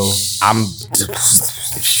 so I'm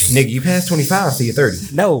nigga, you passed 25, so you're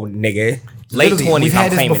 30. No, nigga. Late 20s,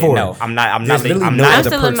 I'm claiming it. No, I'm not. I'm no not.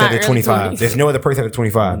 other perks after 25. There's no other perks after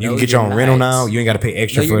 25. You can get your own rental now. You ain't got to pay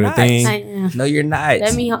extra for the thing. No, you're not.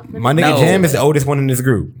 My nigga Jam is the oldest one in this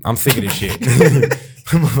group. I'm sick of this shit.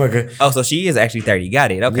 Oh, so she is actually 30.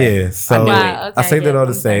 Got it. Okay. Yeah. So I say that all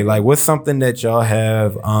to say, like, what's something that y'all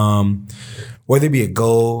have, whether it be a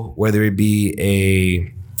goal, whether it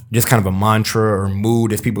be just kind of a mantra or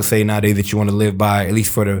mood, as people say nowadays, that you want to live by, at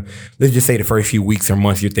least for let's just say the first few weeks or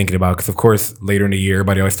months you're thinking about. Because, of course, later in the year,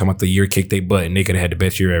 everybody always talking about the year kicked their butt and they could have had the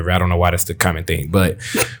best year ever. I don't know why that's the common thing. But,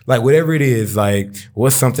 like, whatever it is, like,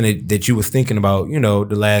 what's something that you was thinking about,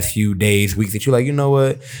 the last few days, weeks, that you're like, you know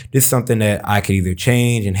what? This is something that I could either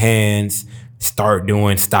change, enhance, start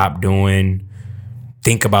doing, stop doing,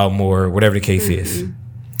 think about more, whatever the case is.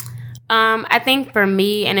 I think for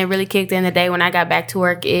me, and it really kicked in the day when I got back to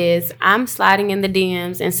work, is I'm sliding in the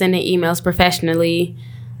DMs and sending emails professionally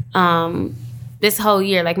this whole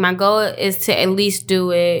year. Like, my goal is to at least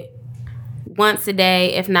do it once a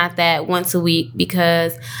day, if not that, once a week,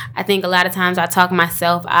 because I think a lot of times I talk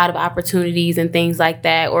myself out of opportunities and things like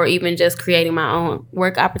that, or even just creating my own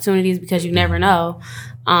work opportunities, because you never know,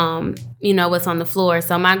 what's on the floor.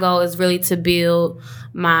 So my goal is really to build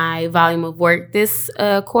my volume of work this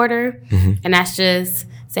quarter. And that's just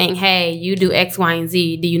saying, hey, you do X, Y, and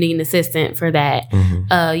Z. Do you need an assistant for that?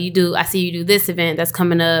 I see you do this event that's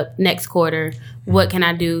coming up next quarter. What can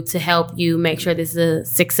I do to help you make sure this is a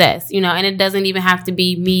success? And it doesn't even have to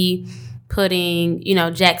be me putting,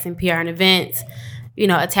 Jackson PR and events,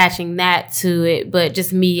 attaching that to it, but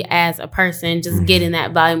just me as a person, just getting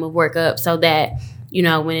that volume of work up so that,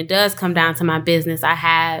 when it does come down to my business, I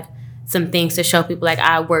have some things to show people, like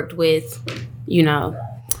I worked with,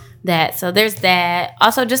 that. So there's that.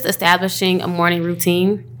 Also, just establishing a morning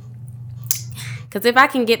routine. Because if I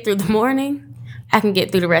can get through the morning, I can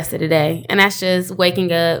get through the rest of the day. And that's just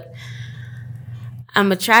waking up. I'm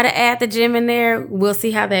going to try to add the gym in there. We'll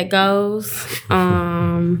see how that goes.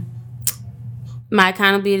 My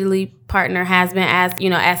accountability partner has been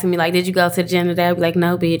asking me, like, did you go to the gym today? I'll be like,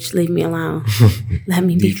 no, bitch, leave me alone. Let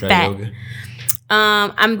me be fat. Yoga?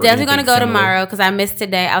 I'm definitely going to go tomorrow because I missed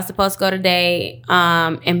today. I was supposed to go today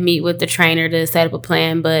and meet with the trainer to set up a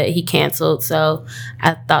plan, but he canceled. So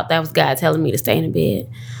I thought that was God telling me to stay in the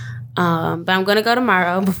bed. But I'm going to go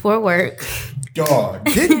tomorrow before work. Dog,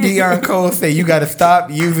 didn't Deion Cole say you got to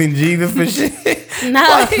stop using Jesus for shit? No,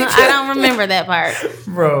 I don't remember that part.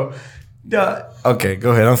 Bro. Okay,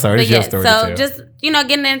 go ahead. I'm sorry. It's your story. So just,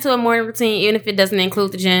 getting into a morning routine, even if it doesn't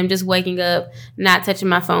include the gym, just waking up, not touching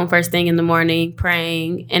my phone first thing in the morning,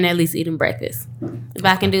 praying, and at least eating breakfast. If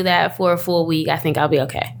I can do that for a full week, I think I'll be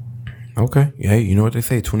okay. Okay. Yeah, you know what they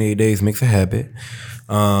say, 28 days makes a habit.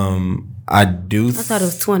 I thought it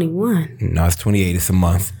was 21. No, it's 28. It's a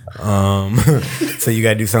month. So you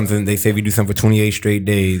got to do something. They say if you do something for 28 straight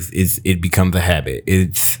days, it becomes a habit.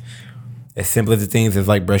 It's as simple as the things as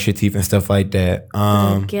like brush your teeth and stuff like that.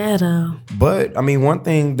 Ghetto. But I mean, one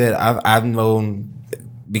thing that I've known,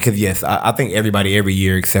 because yes, I think everybody every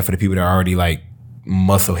year, except for the people that are already like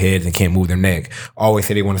muscle heads and can't move their neck, always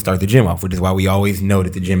say they want to start the gym off, which is why we always know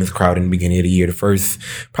that the gym is crowded in the beginning of the year. The first,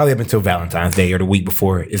 probably up until Valentine's Day or the week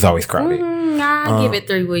before, is always crowded. I'll give it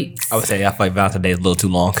 3 weeks. I would say I feel like Valentine's Day is a little too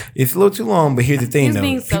long. It's a little too long, but here's the thing though.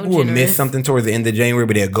 People will miss something towards the end of January,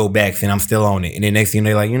 but they'll go back saying I'm still on it. And then next thing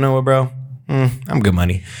they're like, you know what, bro? I'm good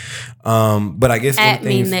money. But I guess at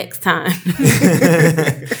me next time.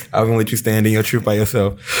 I'm gonna let you stand in your truth by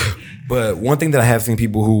yourself. But one thing that I have seen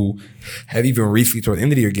people who have even recently toward the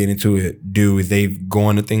end of the year get into it do is they've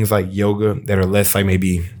gone to things like yoga that are less like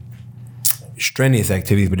maybe strenuous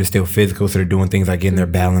activities, but they're still physical. So they're doing things like getting their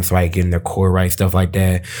balance right, getting their core right, stuff like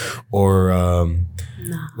that. Or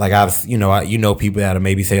like people that'll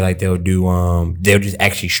maybe say like they'll just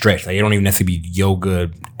actually stretch. Like they don't even necessarily be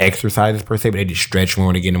yoga exercises per se, but they just stretch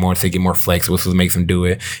more to get in the morning so they get more flexible, so it makes them do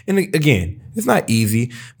it. And again, it's not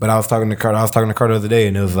easy, but I was talking to Carter the other day,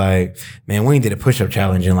 and it was like, man, we ain't did a push-up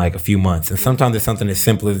challenge in like a few months. And sometimes it's something as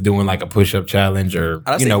simple as doing like a push-up challenge or,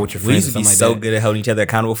 with your friends. We used to be so good at holding each other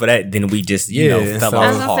accountable for that. Then we just, fell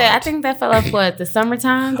off hard. I think that fell off, the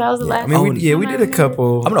summertime? That was the last one? We did a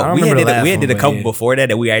couple. We had did a couple before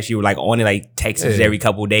that we actually were like on it, like texting every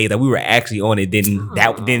couple of days. Like we were actually on it.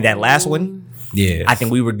 Then that last one, yeah, I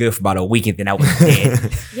think we were good for about a week, and then I was dead.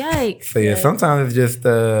 Yikes! So yeah, sometimes it's just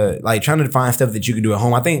like trying to find stuff that you can do at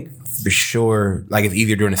home. I think for sure, like it's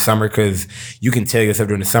easier during the summer because you can tell yourself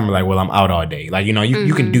during the summer, like, well, I'm out all day. Like you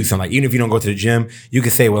can do something. Like even if you don't go to the gym, you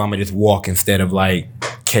can say, well, I'm gonna just walk instead of like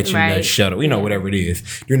catching the shuttle. Whatever it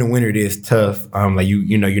is. During the winter, it is tough. Like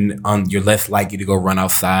you're less likely to go run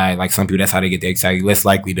outside. Like some people, that's how they get their excited. You're less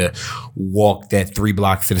likely to walk that 3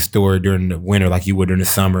 blocks to the store during the winter like you would during the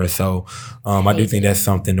summer. So I do think that's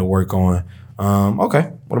something to work on.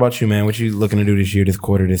 Okay. What about you, man? What you looking to do this year, this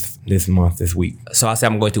quarter, this month, this week? So I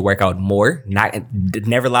said I'm going to work out more.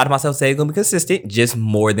 Never lie to myself, say it's going to be consistent, just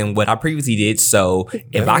more than what I previously did. So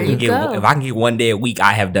if I can get 1 day a week,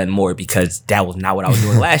 I have done more because that was not what I was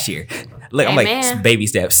doing last year. Look, I'm like baby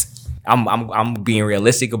steps. I'm being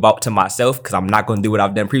realistic to myself because I'm not gonna do what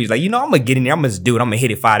I've done previously. Like, I'm gonna get in there, I'm gonna just do it, I'm gonna hit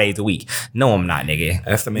it 5 days a week. No, I'm not, nigga.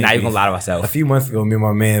 That's the main not even gonna lie to myself. A few months ago, me and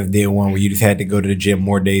my man did one where you just had to go to the gym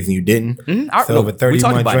more days than you didn't. So over 30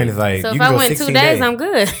 months, it's like, so you if can I go went 16 2 days, I'm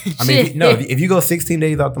good. I mean, if you go 16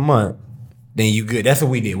 days out the month, then you good. That's what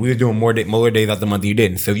we did. We were doing more days out the month than you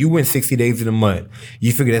didn't. So if you went 60 days in a month,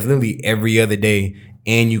 you figure that's literally every other day.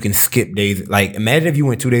 And you can skip days. Like, imagine if you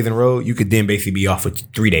went 2 days in a row, you could then basically be off for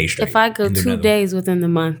 3 days straight. If I go 2 days within the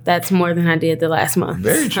month, that's more than I did the last month.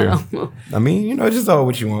 Very true. I mean, it's just all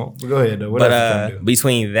what you want. But go ahead, though. What else you trying to do?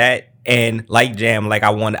 Between that and like Jam, like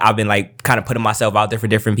I've been like kind of putting myself out there for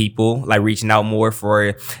different people, like reaching out more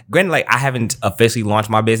for. Granted, like I haven't officially launched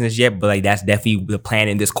my business yet, but like that's definitely the plan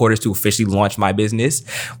in this quarter is to officially launch my business.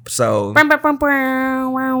 So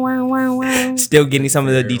still getting some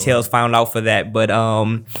of the details found out for that, but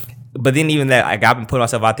then even that, like I've been putting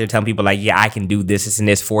myself out there telling people like, yeah, I can do this and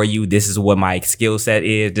this for you. This is what my skill set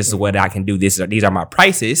is. This is what I can do. These are my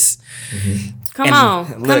prices. Mm-hmm. Come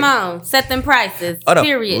on. Set them prices.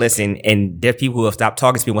 Period. Listen, and there's people who have stopped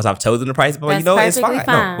talking to me once I've told them the price. But it's fine.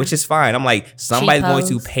 No, which is fine. I'm like, somebody's going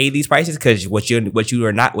to pay these prices because what you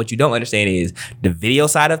don't understand is the video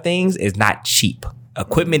side of things is not cheap.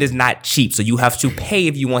 Equipment is not cheap, so you have to pay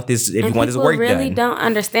if you want this. If you want this work done. People really don't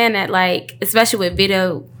understand that, like especially with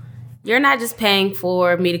video. You're not just paying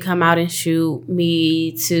for me to come out and shoot,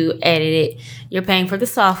 me to edit it. You're paying for the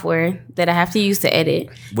software that I have to use to edit.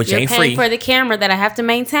 Which ain't free. You're paying for the camera that I have to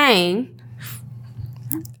maintain.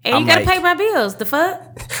 And you got to pay my bills. The fuck?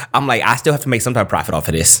 I'm like, I still have to make some type of profit off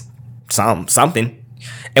of this. Something.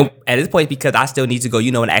 And at this point, because I still need to go,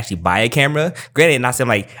 and actually buy a camera. Granted, and I said,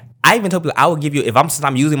 like, I even told people I will give you, since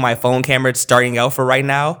I'm using my phone camera starting out for right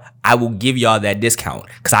now, I will give y'all that discount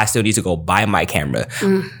because I still need to go buy my camera.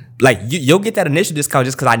 Like you'll get that initial discount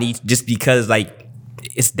just because like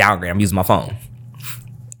it's downgrade. I'm using my phone.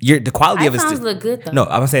 The quality of it sounds look good though. No,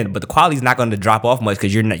 I'm saying, but the quality is not going to drop off much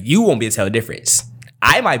because you won't be able to tell the difference.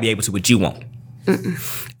 I might be able to, but you won't.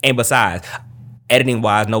 And besides, editing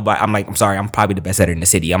wise, nobody. I'm sorry, I'm probably the best editor in the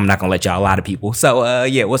city. I'm not gonna let y'all lie to people. So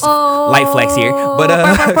what's light flex here?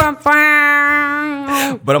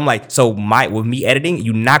 But I'm like, so with me editing,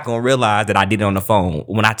 you're not gonna realize that I did it on the phone.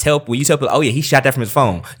 When you tell people, oh yeah, he shot that from his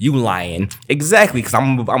phone, you lying. Exactly, because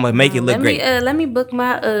I'm gonna make it look great. Let me book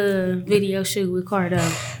my video shoot with Cardo.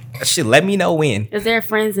 Shit, let me know when. Is there a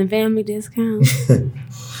friends and family discount?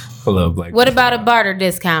 Hello, Black. What about a barter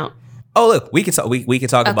discount? Oh look, we can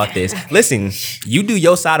talk about this. Listen, you do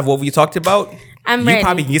your side of what we talked about. I'm ready. You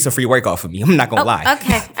probably can get some free work off of me. I'm not gonna lie.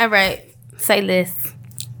 Okay, all right. Say less.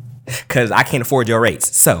 Because I can't afford your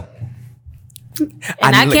rates, so.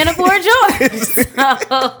 And I can't afford yours.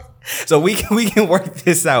 So we can work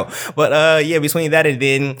this out. But between that and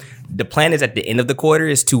then the plan is at the end of the quarter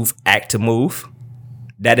is to act to move.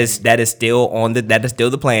 That is still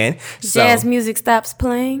the plan. Jazz music stops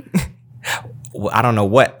playing. Well, I don't know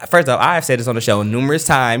what. First off, I've said this on the show numerous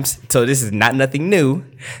times, so this is nothing new.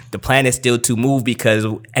 The plan is still to move because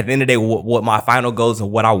at the end of the day, what my final goals and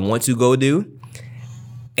what I want to go do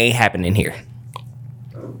ain't happening here.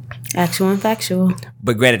 Actual and factual.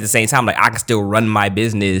 But granted, at the same time, like I can still run my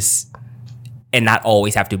business and not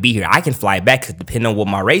always have to be here. I can fly back because depending on what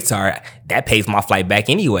my rates are, that pays my flight back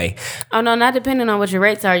anyway. Oh, no, not depending on what your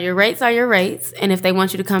rates are. Your rates are your rates. And if they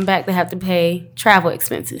want you to come back, they have to pay travel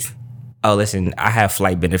expenses. Oh, listen, I have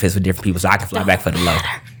flight benefits for different people, so I can fly back for the low.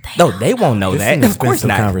 No, they won't know This that. is an Of course expensive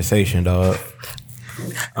not. conversation, dog.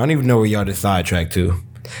 I don't even know where y'all just sidetracked to.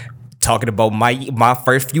 Talking about my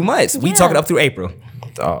first few months. We Yeah. talking up through April.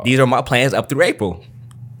 Dog. These are my plans up through April.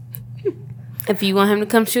 If you want him to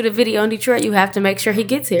come shoot a video in Detroit, you have to make sure he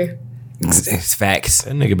gets here. It's facts.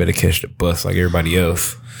 That nigga better catch the bus like everybody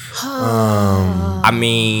else. I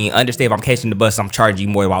mean, understand if I'm catching the bus, I'm charging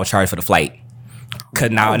you more than I would charge for the flight. Cause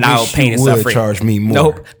now wish pain you and would suffering. charge me more.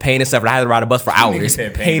 Nope, pain and suffering. I had to ride a bus for hours.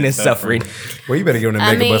 said Pain and suffering. Well, you better get on the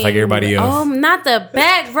mega bus like everybody else. Oh, not the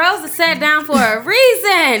back. Rosa sat down for a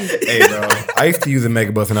reason. Hey, bro. I used to use a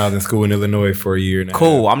mega bus when I was in school in Illinois for a year now.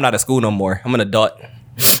 Cool. I'm not at school no more. I'm an adult.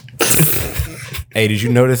 Hey, did you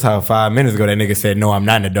notice how 5 minutes ago that nigga said, no, I'm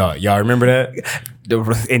not an adult? Y'all remember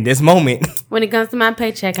that? In this moment, When it comes to my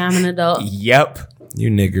paycheck, I'm an adult. yep. You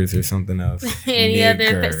niggers or something else. Any other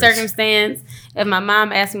Niggers. circumstance, if my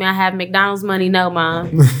mom asks me I have McDonald's money, no,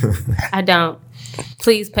 Mom. I don't.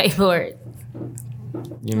 Please pay for it.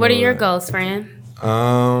 You What are know your that. goals, friend?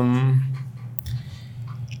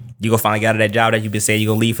 You gonna finally get out of that job that you've been saying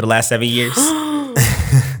you're gonna leave for the last 7 years?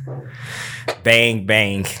 Bang,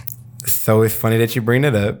 bang. So it's funny that you bring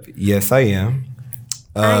it up. Yes, I am.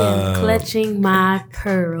 I am clutching my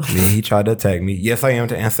pearl. Yeah, he tried to attack me. Yes, I am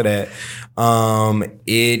to answer that.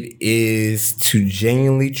 It is to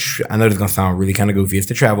genuinely. I know this is gonna sound really kind of goofy. It's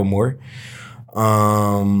to travel more.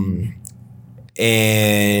 And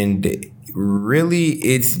really,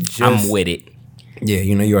 it's just. I'm with it. Yeah,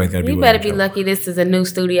 you know you always gotta be. You with better it, be Joe. lucky this is a new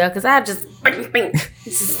studio because I just Why would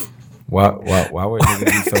niggas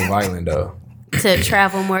be so violent though? to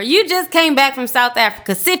travel more. You just came back from South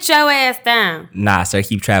Africa. Sit your ass down. Nah, sir,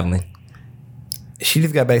 keep traveling. She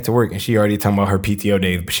just got back to work and she already talking about her PTO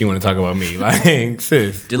days, but she want to talk about me. Like,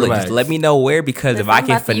 sis, Just, look, relax. just let me know where because if I I'm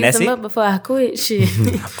can about to use finesse them it, up before I quit. Shit.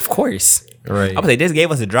 of course. Right. I'm gonna say this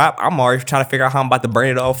gave us a drop. I'm already trying to figure out how I'm about to burn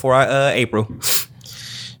it all for April.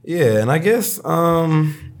 Yeah, and I guess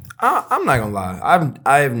I'm not gonna lie.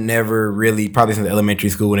 I've never really, probably since elementary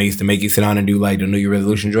school when they used to make you sit down and do like the New Year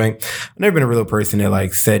resolution joint. I've never been a real person that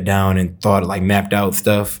like sat down and thought like mapped out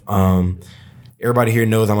stuff. Everybody here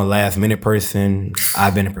knows I'm a last minute person.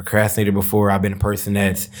 I've been a procrastinator before. I've been a person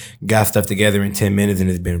that's got stuff together in 10 minutes and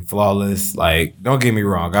it's been flawless. Like, don't get me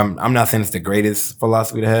wrong. I'm not saying it's the greatest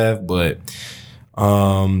philosophy to have, but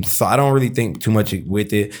so I don't really think too much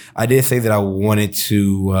with it. I did say that I wanted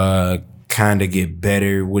to kind of get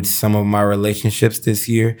better with some of my relationships this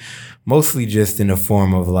year, mostly just in the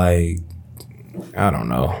form of like, I don't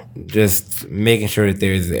know, just making sure that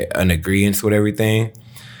there's an agreement with everything.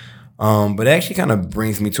 But it actually kind of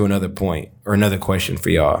brings me to another point or another question for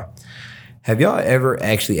y'all. Have y'all ever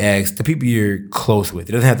actually asked the people you're close with?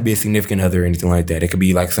 It doesn't have to be a significant other or anything like that. It could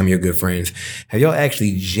be like some of your good friends. Have y'all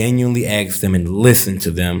actually genuinely asked them and listened to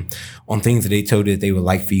them on things that they told you that they would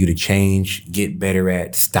like for you to change, get better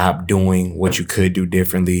at, stop doing, what you could do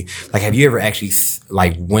differently? Like, have you ever actually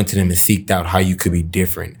like went to them and seeked out how you could be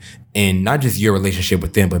different? And not just your relationship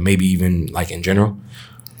with them, but maybe even like in general?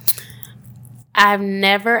 I've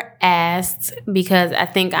never asked because I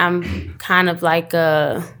think I'm kind of like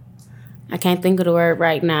I can't think of the word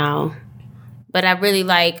right now, but I really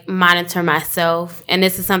like monitor myself. And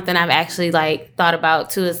this is something I've actually like thought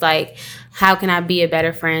about too, is like, how can I be a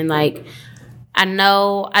better friend? Like, I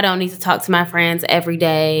know I don't need to talk to my friends every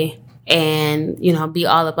day and, you know, be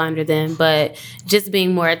all up under them, but just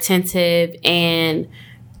being more attentive and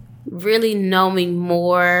really knowing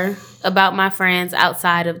more about my friends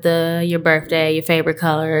outside of your birthday, your favorite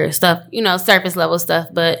color, stuff, you know, surface level stuff,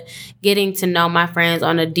 but getting to know my friends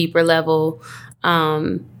on a deeper level.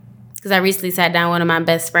 Because I recently sat down with one of my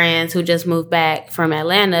best friends who just moved back from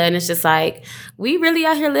Atlanta, and it's just like, we really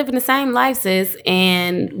out here living the same life, sis,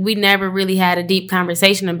 and we never really had a deep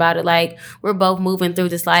conversation about it. Like, we're both moving through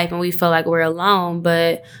this life and we feel like we're alone,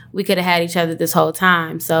 but we could have had each other this whole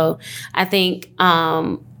time. So I think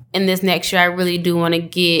in this next year, I really do want to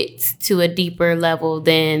get to a deeper level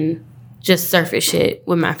than just surface shit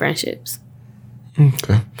with my friendships.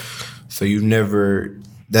 Okay. So you've never,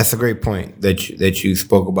 that's a great point that you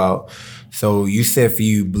spoke about. So you said for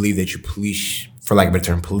you believe that you police, for lack of a better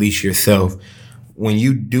term, police yourself. When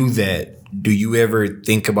you do that, do you ever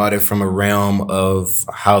think about it from a realm of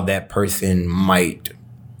how that person might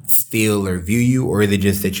feel or view you? Or is it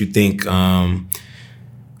just that you think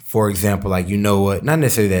for example, like, you know what, not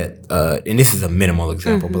necessarily that, and this is a minimal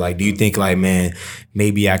example, but like, do you think like, man,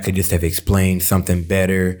 maybe I could just have explained something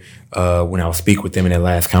better when I was speak with them in that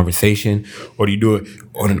last conversation? Or do you do it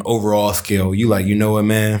on an overall scale? You like, you know what,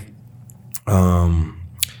 man,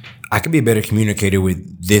 I could be a better communicator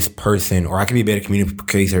with this person, or I could be a better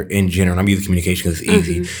communicator in general. And I'm using communication because it's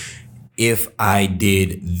easy. If I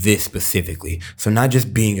did this specifically. So not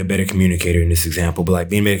just being a better communicator in this example, but like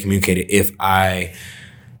being a better communicator if I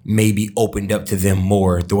maybe opened up to them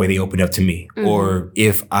more the way they opened up to me. Or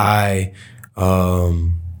if I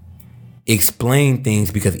explain things,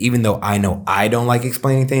 because even though I know I don't like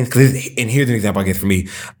explaining things, and here's an example I guess for me,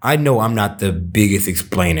 I know I'm not the biggest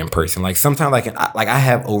explaining person. Like sometimes I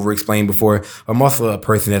have over explained before. I'm also a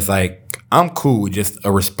person that's like, I'm cool with just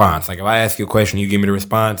a response. Like if I ask you a question, you give me the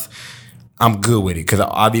response, I'm good with it. Because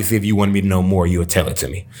obviously if you want me to know more, you would tell it to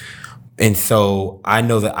me. And so I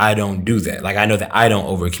know that I don't do that. Like I know that I don't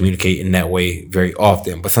over communicate in that way very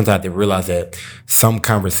often. But sometimes I have to realize that some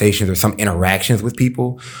conversations or some interactions with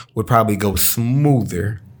people would probably go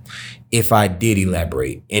smoother if I did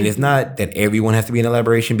elaborate. And it's not that everyone has to be an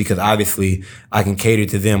elaboration, because obviously I can cater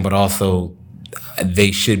to them, but also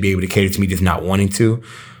they should be able to cater to me just not wanting to.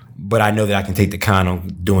 But I know that I can take the con on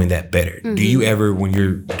doing that better. Do you ever, when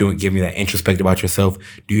you're giving me that introspect about yourself,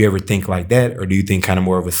 do you ever think like that? Or do you think kind of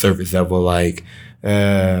more of a surface level, like,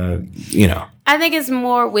 you know? I think it's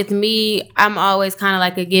more with me. I'm always kind of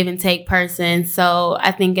like a give and take person. So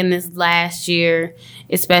I think in this last year,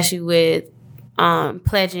 especially with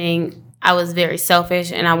pledging, I was very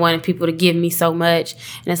selfish and I wanted people to give me so much.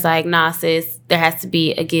 And it's like, nah, sis, there has to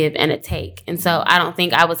be a give and a take. And so I don't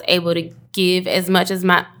think I was able to give as much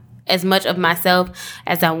of myself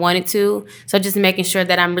as I wanted to. So just making sure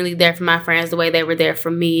that I'm really there for my friends the way they were there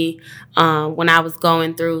for me when I was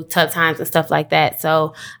going through tough times and stuff like that.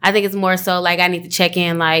 So I think it's more so like I need to check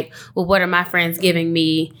in like, well, what are my friends giving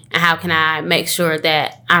me and how can I make sure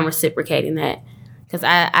that I'm reciprocating that? Because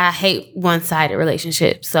I hate one-sided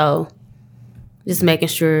relationships. So just making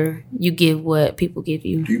sure you give what people give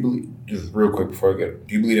you. Do you believe, just real quick before I get,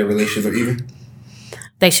 do you believe that relationships are even?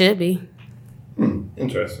 They should be.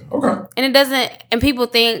 Interesting. Okay. And it doesn't, and people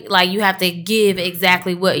think like you have to give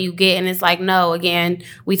exactly what you get. And it's like, no, again,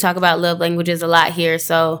 we talk about love languages a lot here.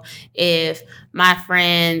 So if my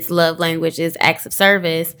friend's love language is acts of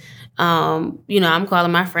service, I'm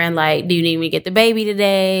calling my friend like, do you need me to get the baby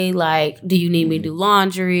today? Like, do you need me to do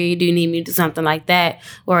laundry? Do you need me to do something like that?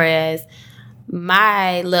 Whereas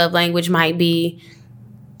my love language might be,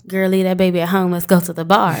 girl, leave that baby at home. Let's go to the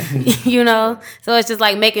bar, So it's just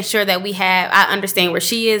like making sure that I understand where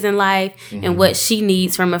she is in life and what she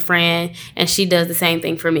needs from a friend. And she does the same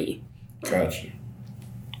thing for me. Gotcha.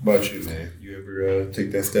 What about you, man? You ever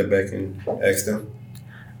take that step back and ask them?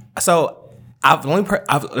 So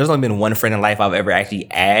there's only been one friend in life I've ever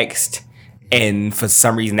actually asked. And for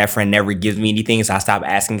some reason, that friend never gives me anything, so I stopped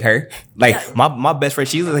asking her. Like, my best friend,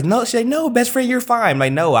 she's like, no, best friend, you're fine. I'm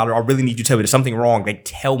like, no, I really need you to tell me there's something wrong. Like,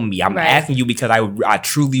 tell me. I'm asking you because I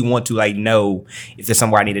truly want to, like, know if there's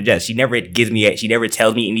somewhere I need to adjust. She never she never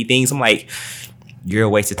tells me anything. So I'm like, you're a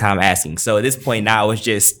waste of time asking. So at this point now, it's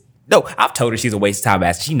just, no, I've told her she's a waste of time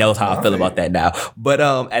asking. She knows how I feel about that now. But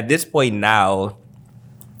at this point now,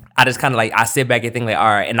 I just kind of like, I sit back and think like, all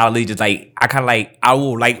right, and I'll just like, I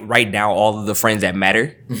will like write down all of the friends that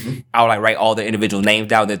matter. I'll like write all the individual names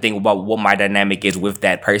down and think about what my dynamic is with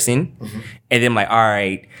that person. And then I'm like, all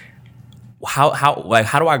right,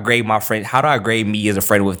 how do I grade my friend? How do I grade me as a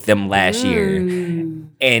friend with them last year?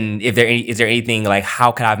 And is there anything like,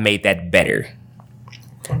 how could I have made that better?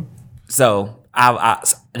 So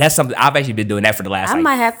that's something I've actually been doing that for the last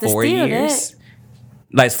might have to 4 steal years. That.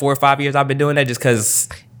 Like 4 or 5 years I've been doing that just because.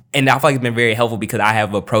 And I feel like it's been very helpful because I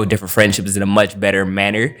have approached different friendships in a much better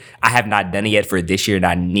manner. I have not done it yet for this year, and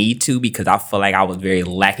I need to because I feel like I was very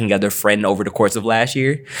lacking as a friend over the course of last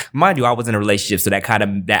year. Mind you, I was in a relationship, so that kind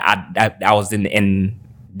of I was in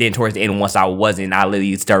then towards the end, once I wasn't, I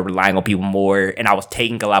literally started relying on people more, and I was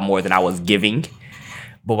taking a lot more than I was giving.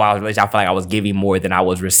 But while I was in a relationship, I felt like I was giving more than I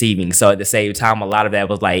was receiving. So at the same time, a lot of that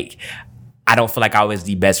was like, I don't feel like I was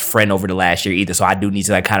the best friend over the last year either. So I do need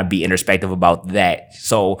to like kind of be introspective about that.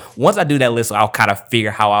 So once I do that list, I'll kind of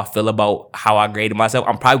figure how I feel about how I graded myself.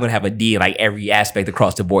 I'm probably going to have a D in like every aspect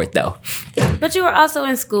across the board though. But you were also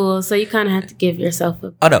in school, so you kind of have to give yourself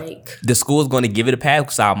a break. Oh no, the school's going to give it a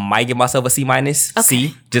pass, so I might give myself a C-. Okay.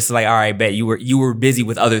 C. Just like, all right, bet you were busy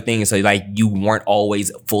with other things. So like you weren't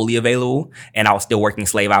always fully available and I was still working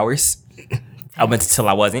slave hours. I went until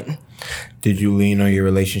I wasn't. Did you lean on your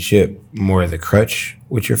relationship more as a crutch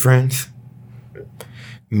with your friends?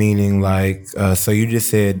 Meaning, like, so you just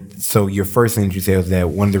said, so your first thing that you said was that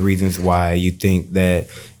one of the reasons why you think that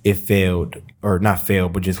it failed, or not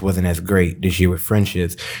failed, but just wasn't as great this year with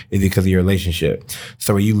friendships is because of your relationship.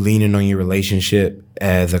 So are you leaning on your relationship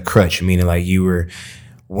as a crutch? Meaning, like, you were,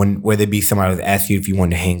 whether it be somebody was asking you if you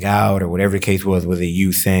wanted to hang out or whatever the case was it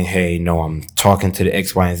you saying, hey, no, I'm talking to the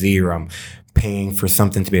X, Y, and Z, or I'm paying for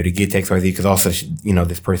something to be able to get to X, Y, Z, because also, you know,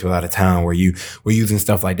 this person was out of town, where you were using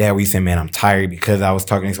stuff like that, where you say, man, I'm tired because I was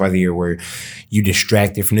talking to X, Y, Z, or where you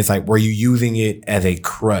distracted from this. Like, were you using it as a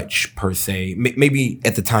crutch per se? Maybe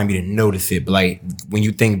at the time you didn't notice it, but like when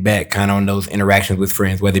you think back kind of on those interactions with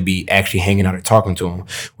friends, whether it be actually hanging out or talking to them,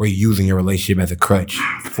 were you using your relationship as a crutch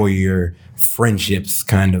for your friendships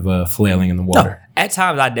kind of flailing in the water? No, at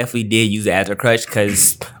times I definitely did use it as a crutch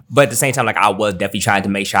but at the same time, like, I was definitely trying to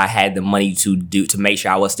make sure I had the money to make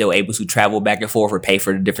sure I was still able to travel back and forth or pay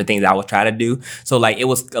for the different things I was trying to do. So like it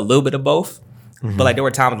was a little bit of both. Mm-hmm. But like there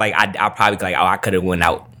were times like I probably like, oh, I could have went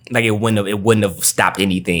out. Like it wouldn't have stopped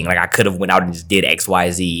anything. Like I could have went out and just did X,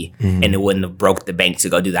 Y, Z, and it wouldn't have broke the bank to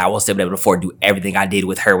go do that. I was still able to afford to do everything I did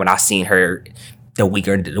with her when I seen her a week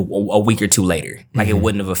or two later. Like it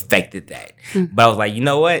wouldn't have affected that. But I was like, you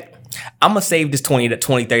know what? I'm gonna save this $20,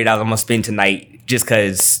 $30 I'm gonna spend tonight just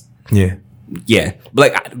cause. Yeah.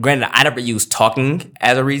 But like, granted, I never used talking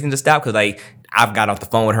as a reason to stop, because like I've got off the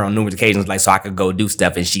phone with her on numerous occasions, like, so I could go do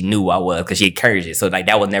stuff, and she knew I was, because she encouraged it. So like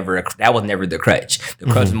that was never the crutch. The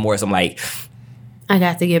crutch was more so I'm like, I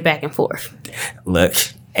got to get back and forth. Look,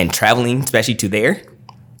 and traveling, especially to there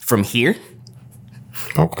from here,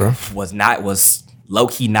 okay, was low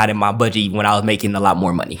key not in my budget when I was making a lot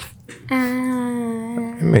more money.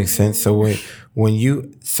 It makes sense.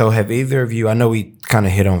 So have either of you, I know we kind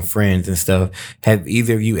of hit on friends and stuff, have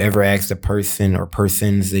either of you ever asked a person or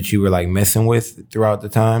persons that you were like messing with throughout the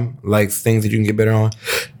time, like things that you can get better on,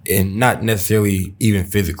 and not necessarily even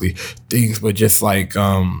physically things, but just like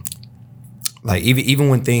even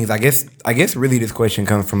when things, I guess really this question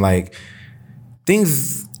comes from like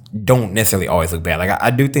things don't necessarily always look bad. Like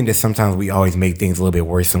I do think that sometimes we always make things a little bit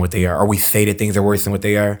worse than what they are, or we say that things are worse than what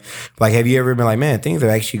they are. Like, have you ever been like, man, things are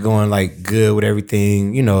actually going like good with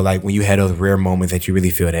everything? You know, like when you had those rare moments that you really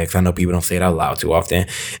feel that, because I know people don't say it out loud too often,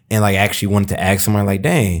 and like actually wanted to ask someone like,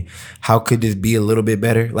 dang, how could this be a little bit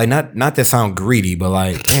better? Like not to sound greedy, but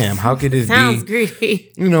like, damn, how could this Sounds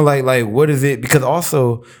greedy. You know, like what is it? Because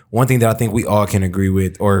also one thing that I think we all can agree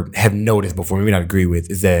with or have noticed before, maybe not agree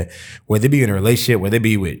with, is that whether it be in a relationship, whether it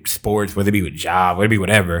be with sports, whether it be with job, whether it be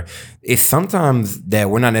whatever, it's sometimes that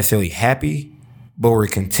we're not necessarily happy, but we're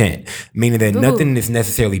content. Meaning that nothing is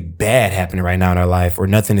necessarily bad happening right now in our life, or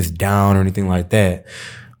nothing is down or anything like that.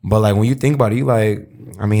 But like when you think about it, you like,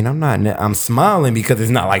 I mean, I'm smiling because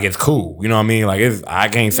it's not like it's cool. You know what I mean? Like I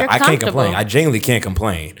can't complain. I genuinely can't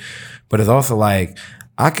complain. But it's also like,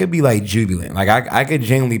 I could be like jubilant. Like I could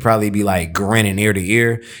genuinely probably be like grinning ear to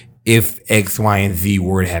ear if X, Y, and Z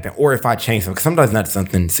were to happen, or if I change something. Because sometimes it's not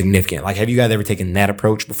something significant. Like, have you guys ever taken that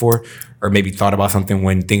approach before, or maybe thought about something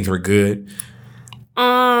when things were good?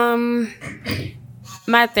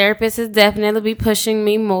 My therapist has definitely been pushing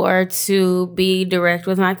me more to be direct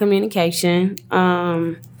with my communication.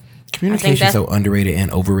 Communication is so underrated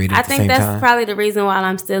and overrated at the same time. I think that's probably the reason why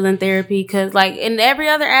I'm still in therapy, because like in every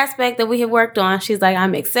other aspect that we have worked on, she's like,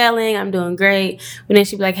 I'm excelling, I'm doing great. But then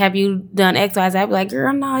she'd be like, have you done X, Y, Z? I'd be like,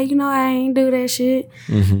 girl, no, you know I ain't do that shit.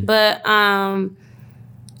 Mm-hmm. But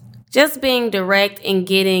just being direct and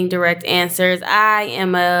getting direct answers. I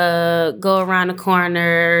am a go around the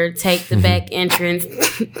corner, take the back entrance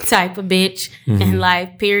type of bitch in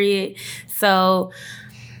life, period. So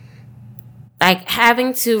like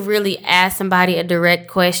having to really ask somebody a direct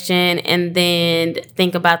question and then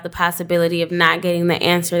think about the possibility of not getting the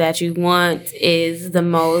answer that you want is the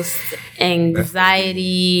most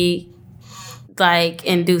anxiety like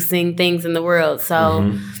inducing things in the world.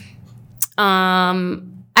 So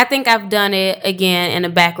I think I've done it again in a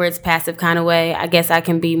backwards passive kind of way. I guess I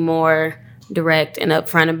can be more direct and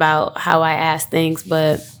upfront about how I ask things,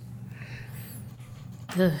 but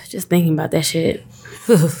just thinking about that shit.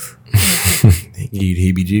 You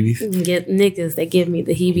heebie-jeebies? Get niggas that give me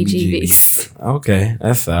the heebie-jeebies. Okay,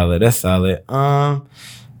 that's solid. All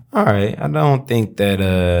right. I don't think that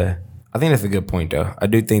I think that's a good point though. I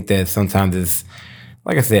do think that sometimes it's,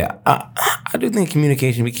 like I said, I do think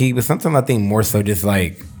communication be key, but sometimes I think more so just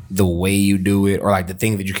like the way you do it, or like the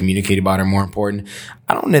things that you communicate about are more important.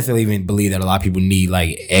 I don't necessarily even believe that a lot of people need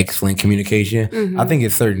like excellent communication. I think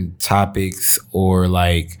it's certain topics or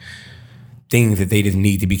like things that they just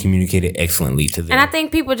need to be communicated excellently to them. And I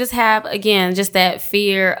think people just have, again, just that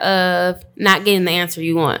fear of not getting the answer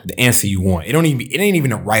you want. The answer you want. It ain't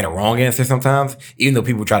even a right or wrong answer sometimes, even though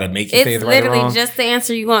people try to make you say it's right or literally wrong. just the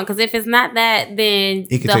answer you want. Because if it's not that, then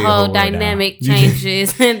It could the take a whole whole dynamic down.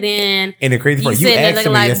 changes. And then And the crazy you part, you sitting there asked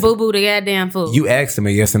looking them a like yes- boo-boo the goddamn fool. You asked them a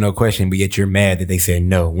yes or no question, but yet you're mad that they said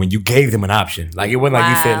no when you gave them an option. Like, it wasn't like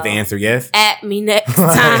you said Wow. the answer yes. At me next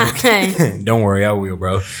time. Don't worry, I will,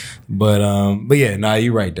 bro. But yeah, nah,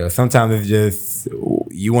 you're right though. Sometimes it's just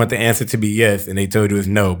you want the answer to be yes, and they told you it's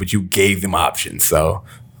no, but you gave them options. So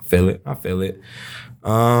I feel it.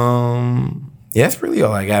 Yeah, that's really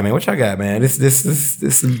all I got, man. What y'all got, man? This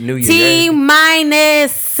is New Year.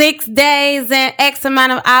 T-minus 6 days and X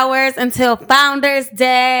amount of hours until Founders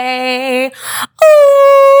Day. Ooh.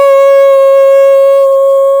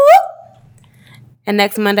 And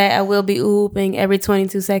next Monday, I will be ooping every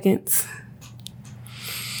 22 seconds.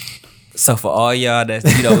 So for all y'all that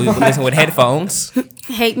listen with headphones,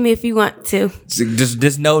 Hate me if you want to.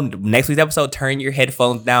 just know next week's episode, turn your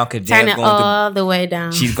headphones down because Turn it all the way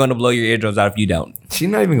down. she's gonna blow your eardrums out if you don't. She's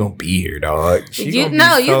not even gonna be here, dog. You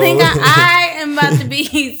think I am about to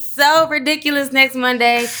be so ridiculous next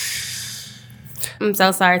Monday? I'm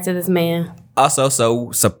so sorry to this man. Also,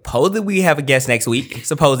 so supposedly we have a guest next week.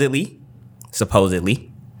 Supposedly.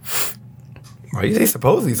 Why you say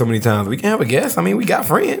supposedly so many times? We can have a guest. I mean, we got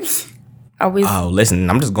friends. Are we? Oh, listen,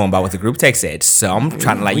 I'm just going by what the group text said, so I'm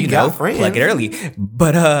trying to We got friends. plug it early.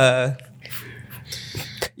 But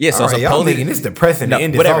yeah. So All right, y'all supposedly, making this depressing no, to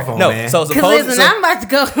end this whatever. off on, No, man. so Because supposedly, listen, I'm about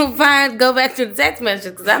to go back to the text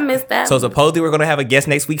message because I missed that. so supposedly we're gonna have a guest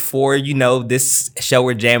next week for this show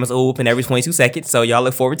where jam is open every 22 seconds. So y'all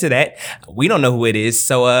look forward to that. We don't know who it is,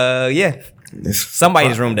 so yeah, somebody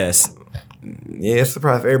in this room does. Yeah, it's a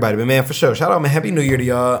surprise for everybody. But man, for sure. Shout out, man. Happy New Year to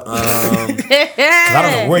y'all. 'Cause I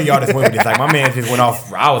don't know where y'all just went with this. Like, my man just went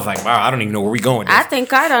off. I was like, wow, I don't even know where we going with this. I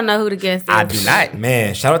think I don't know who the guest is. I do not.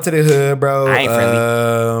 Man, shout out to the hood, bro. I ain't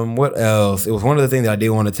friendly. What else? It was one of the things that I did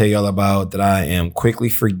want to tell y'all about that I am quickly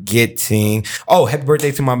forgetting. Oh, happy birthday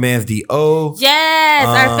to my man's D.O. Yes,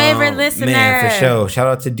 our favorite listener. Man, for sure. Shout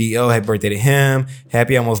out to D.O. Happy birthday to him.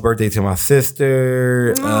 Happy almost birthday to my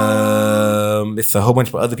sister. It's a whole bunch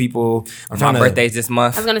of other people. My birthday's this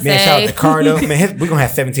month. I was gonna Man, say. shout out to Cardo. Man, we're gonna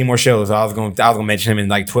have 17 more shows. So I was gonna mention him in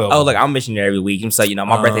like 12. Oh, look, I'm missing you every week. So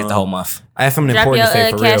my birthday's the whole month. I have something Drop important your to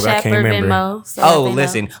say for real, Cash but I App can't or remember. Venmo. So Oh, they know.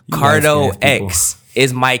 listen, You Cardo nasty ass people. X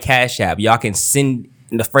is my Cash App. Y'all can send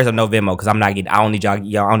the first of November because I don't need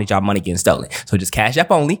y'all money getting stolen. So just Cash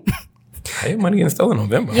App only. Hey, money getting stolen in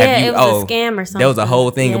November. Yeah, Have you- it was oh, a scam or something. There was a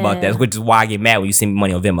whole thing about Yeah. that, which is why I get mad when you send me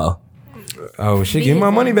money on Venmo. Oh shit, give me my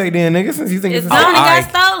money back then, nigga. Since you think It's it's only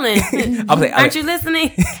alright. got stolen. I was like, Aren't you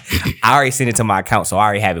listening? I already sent it to my account, so I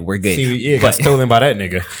already have it. We're good. See, yeah, got stolen by that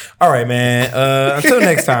nigga. All right, man. Until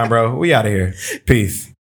next time, bro. We out of here.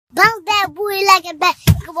 Peace. Bounce that booty like a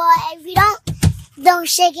basketball. If you don't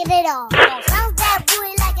shake it at all. Bounce that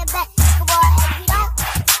booty like a basketball. If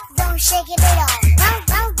you don't shake it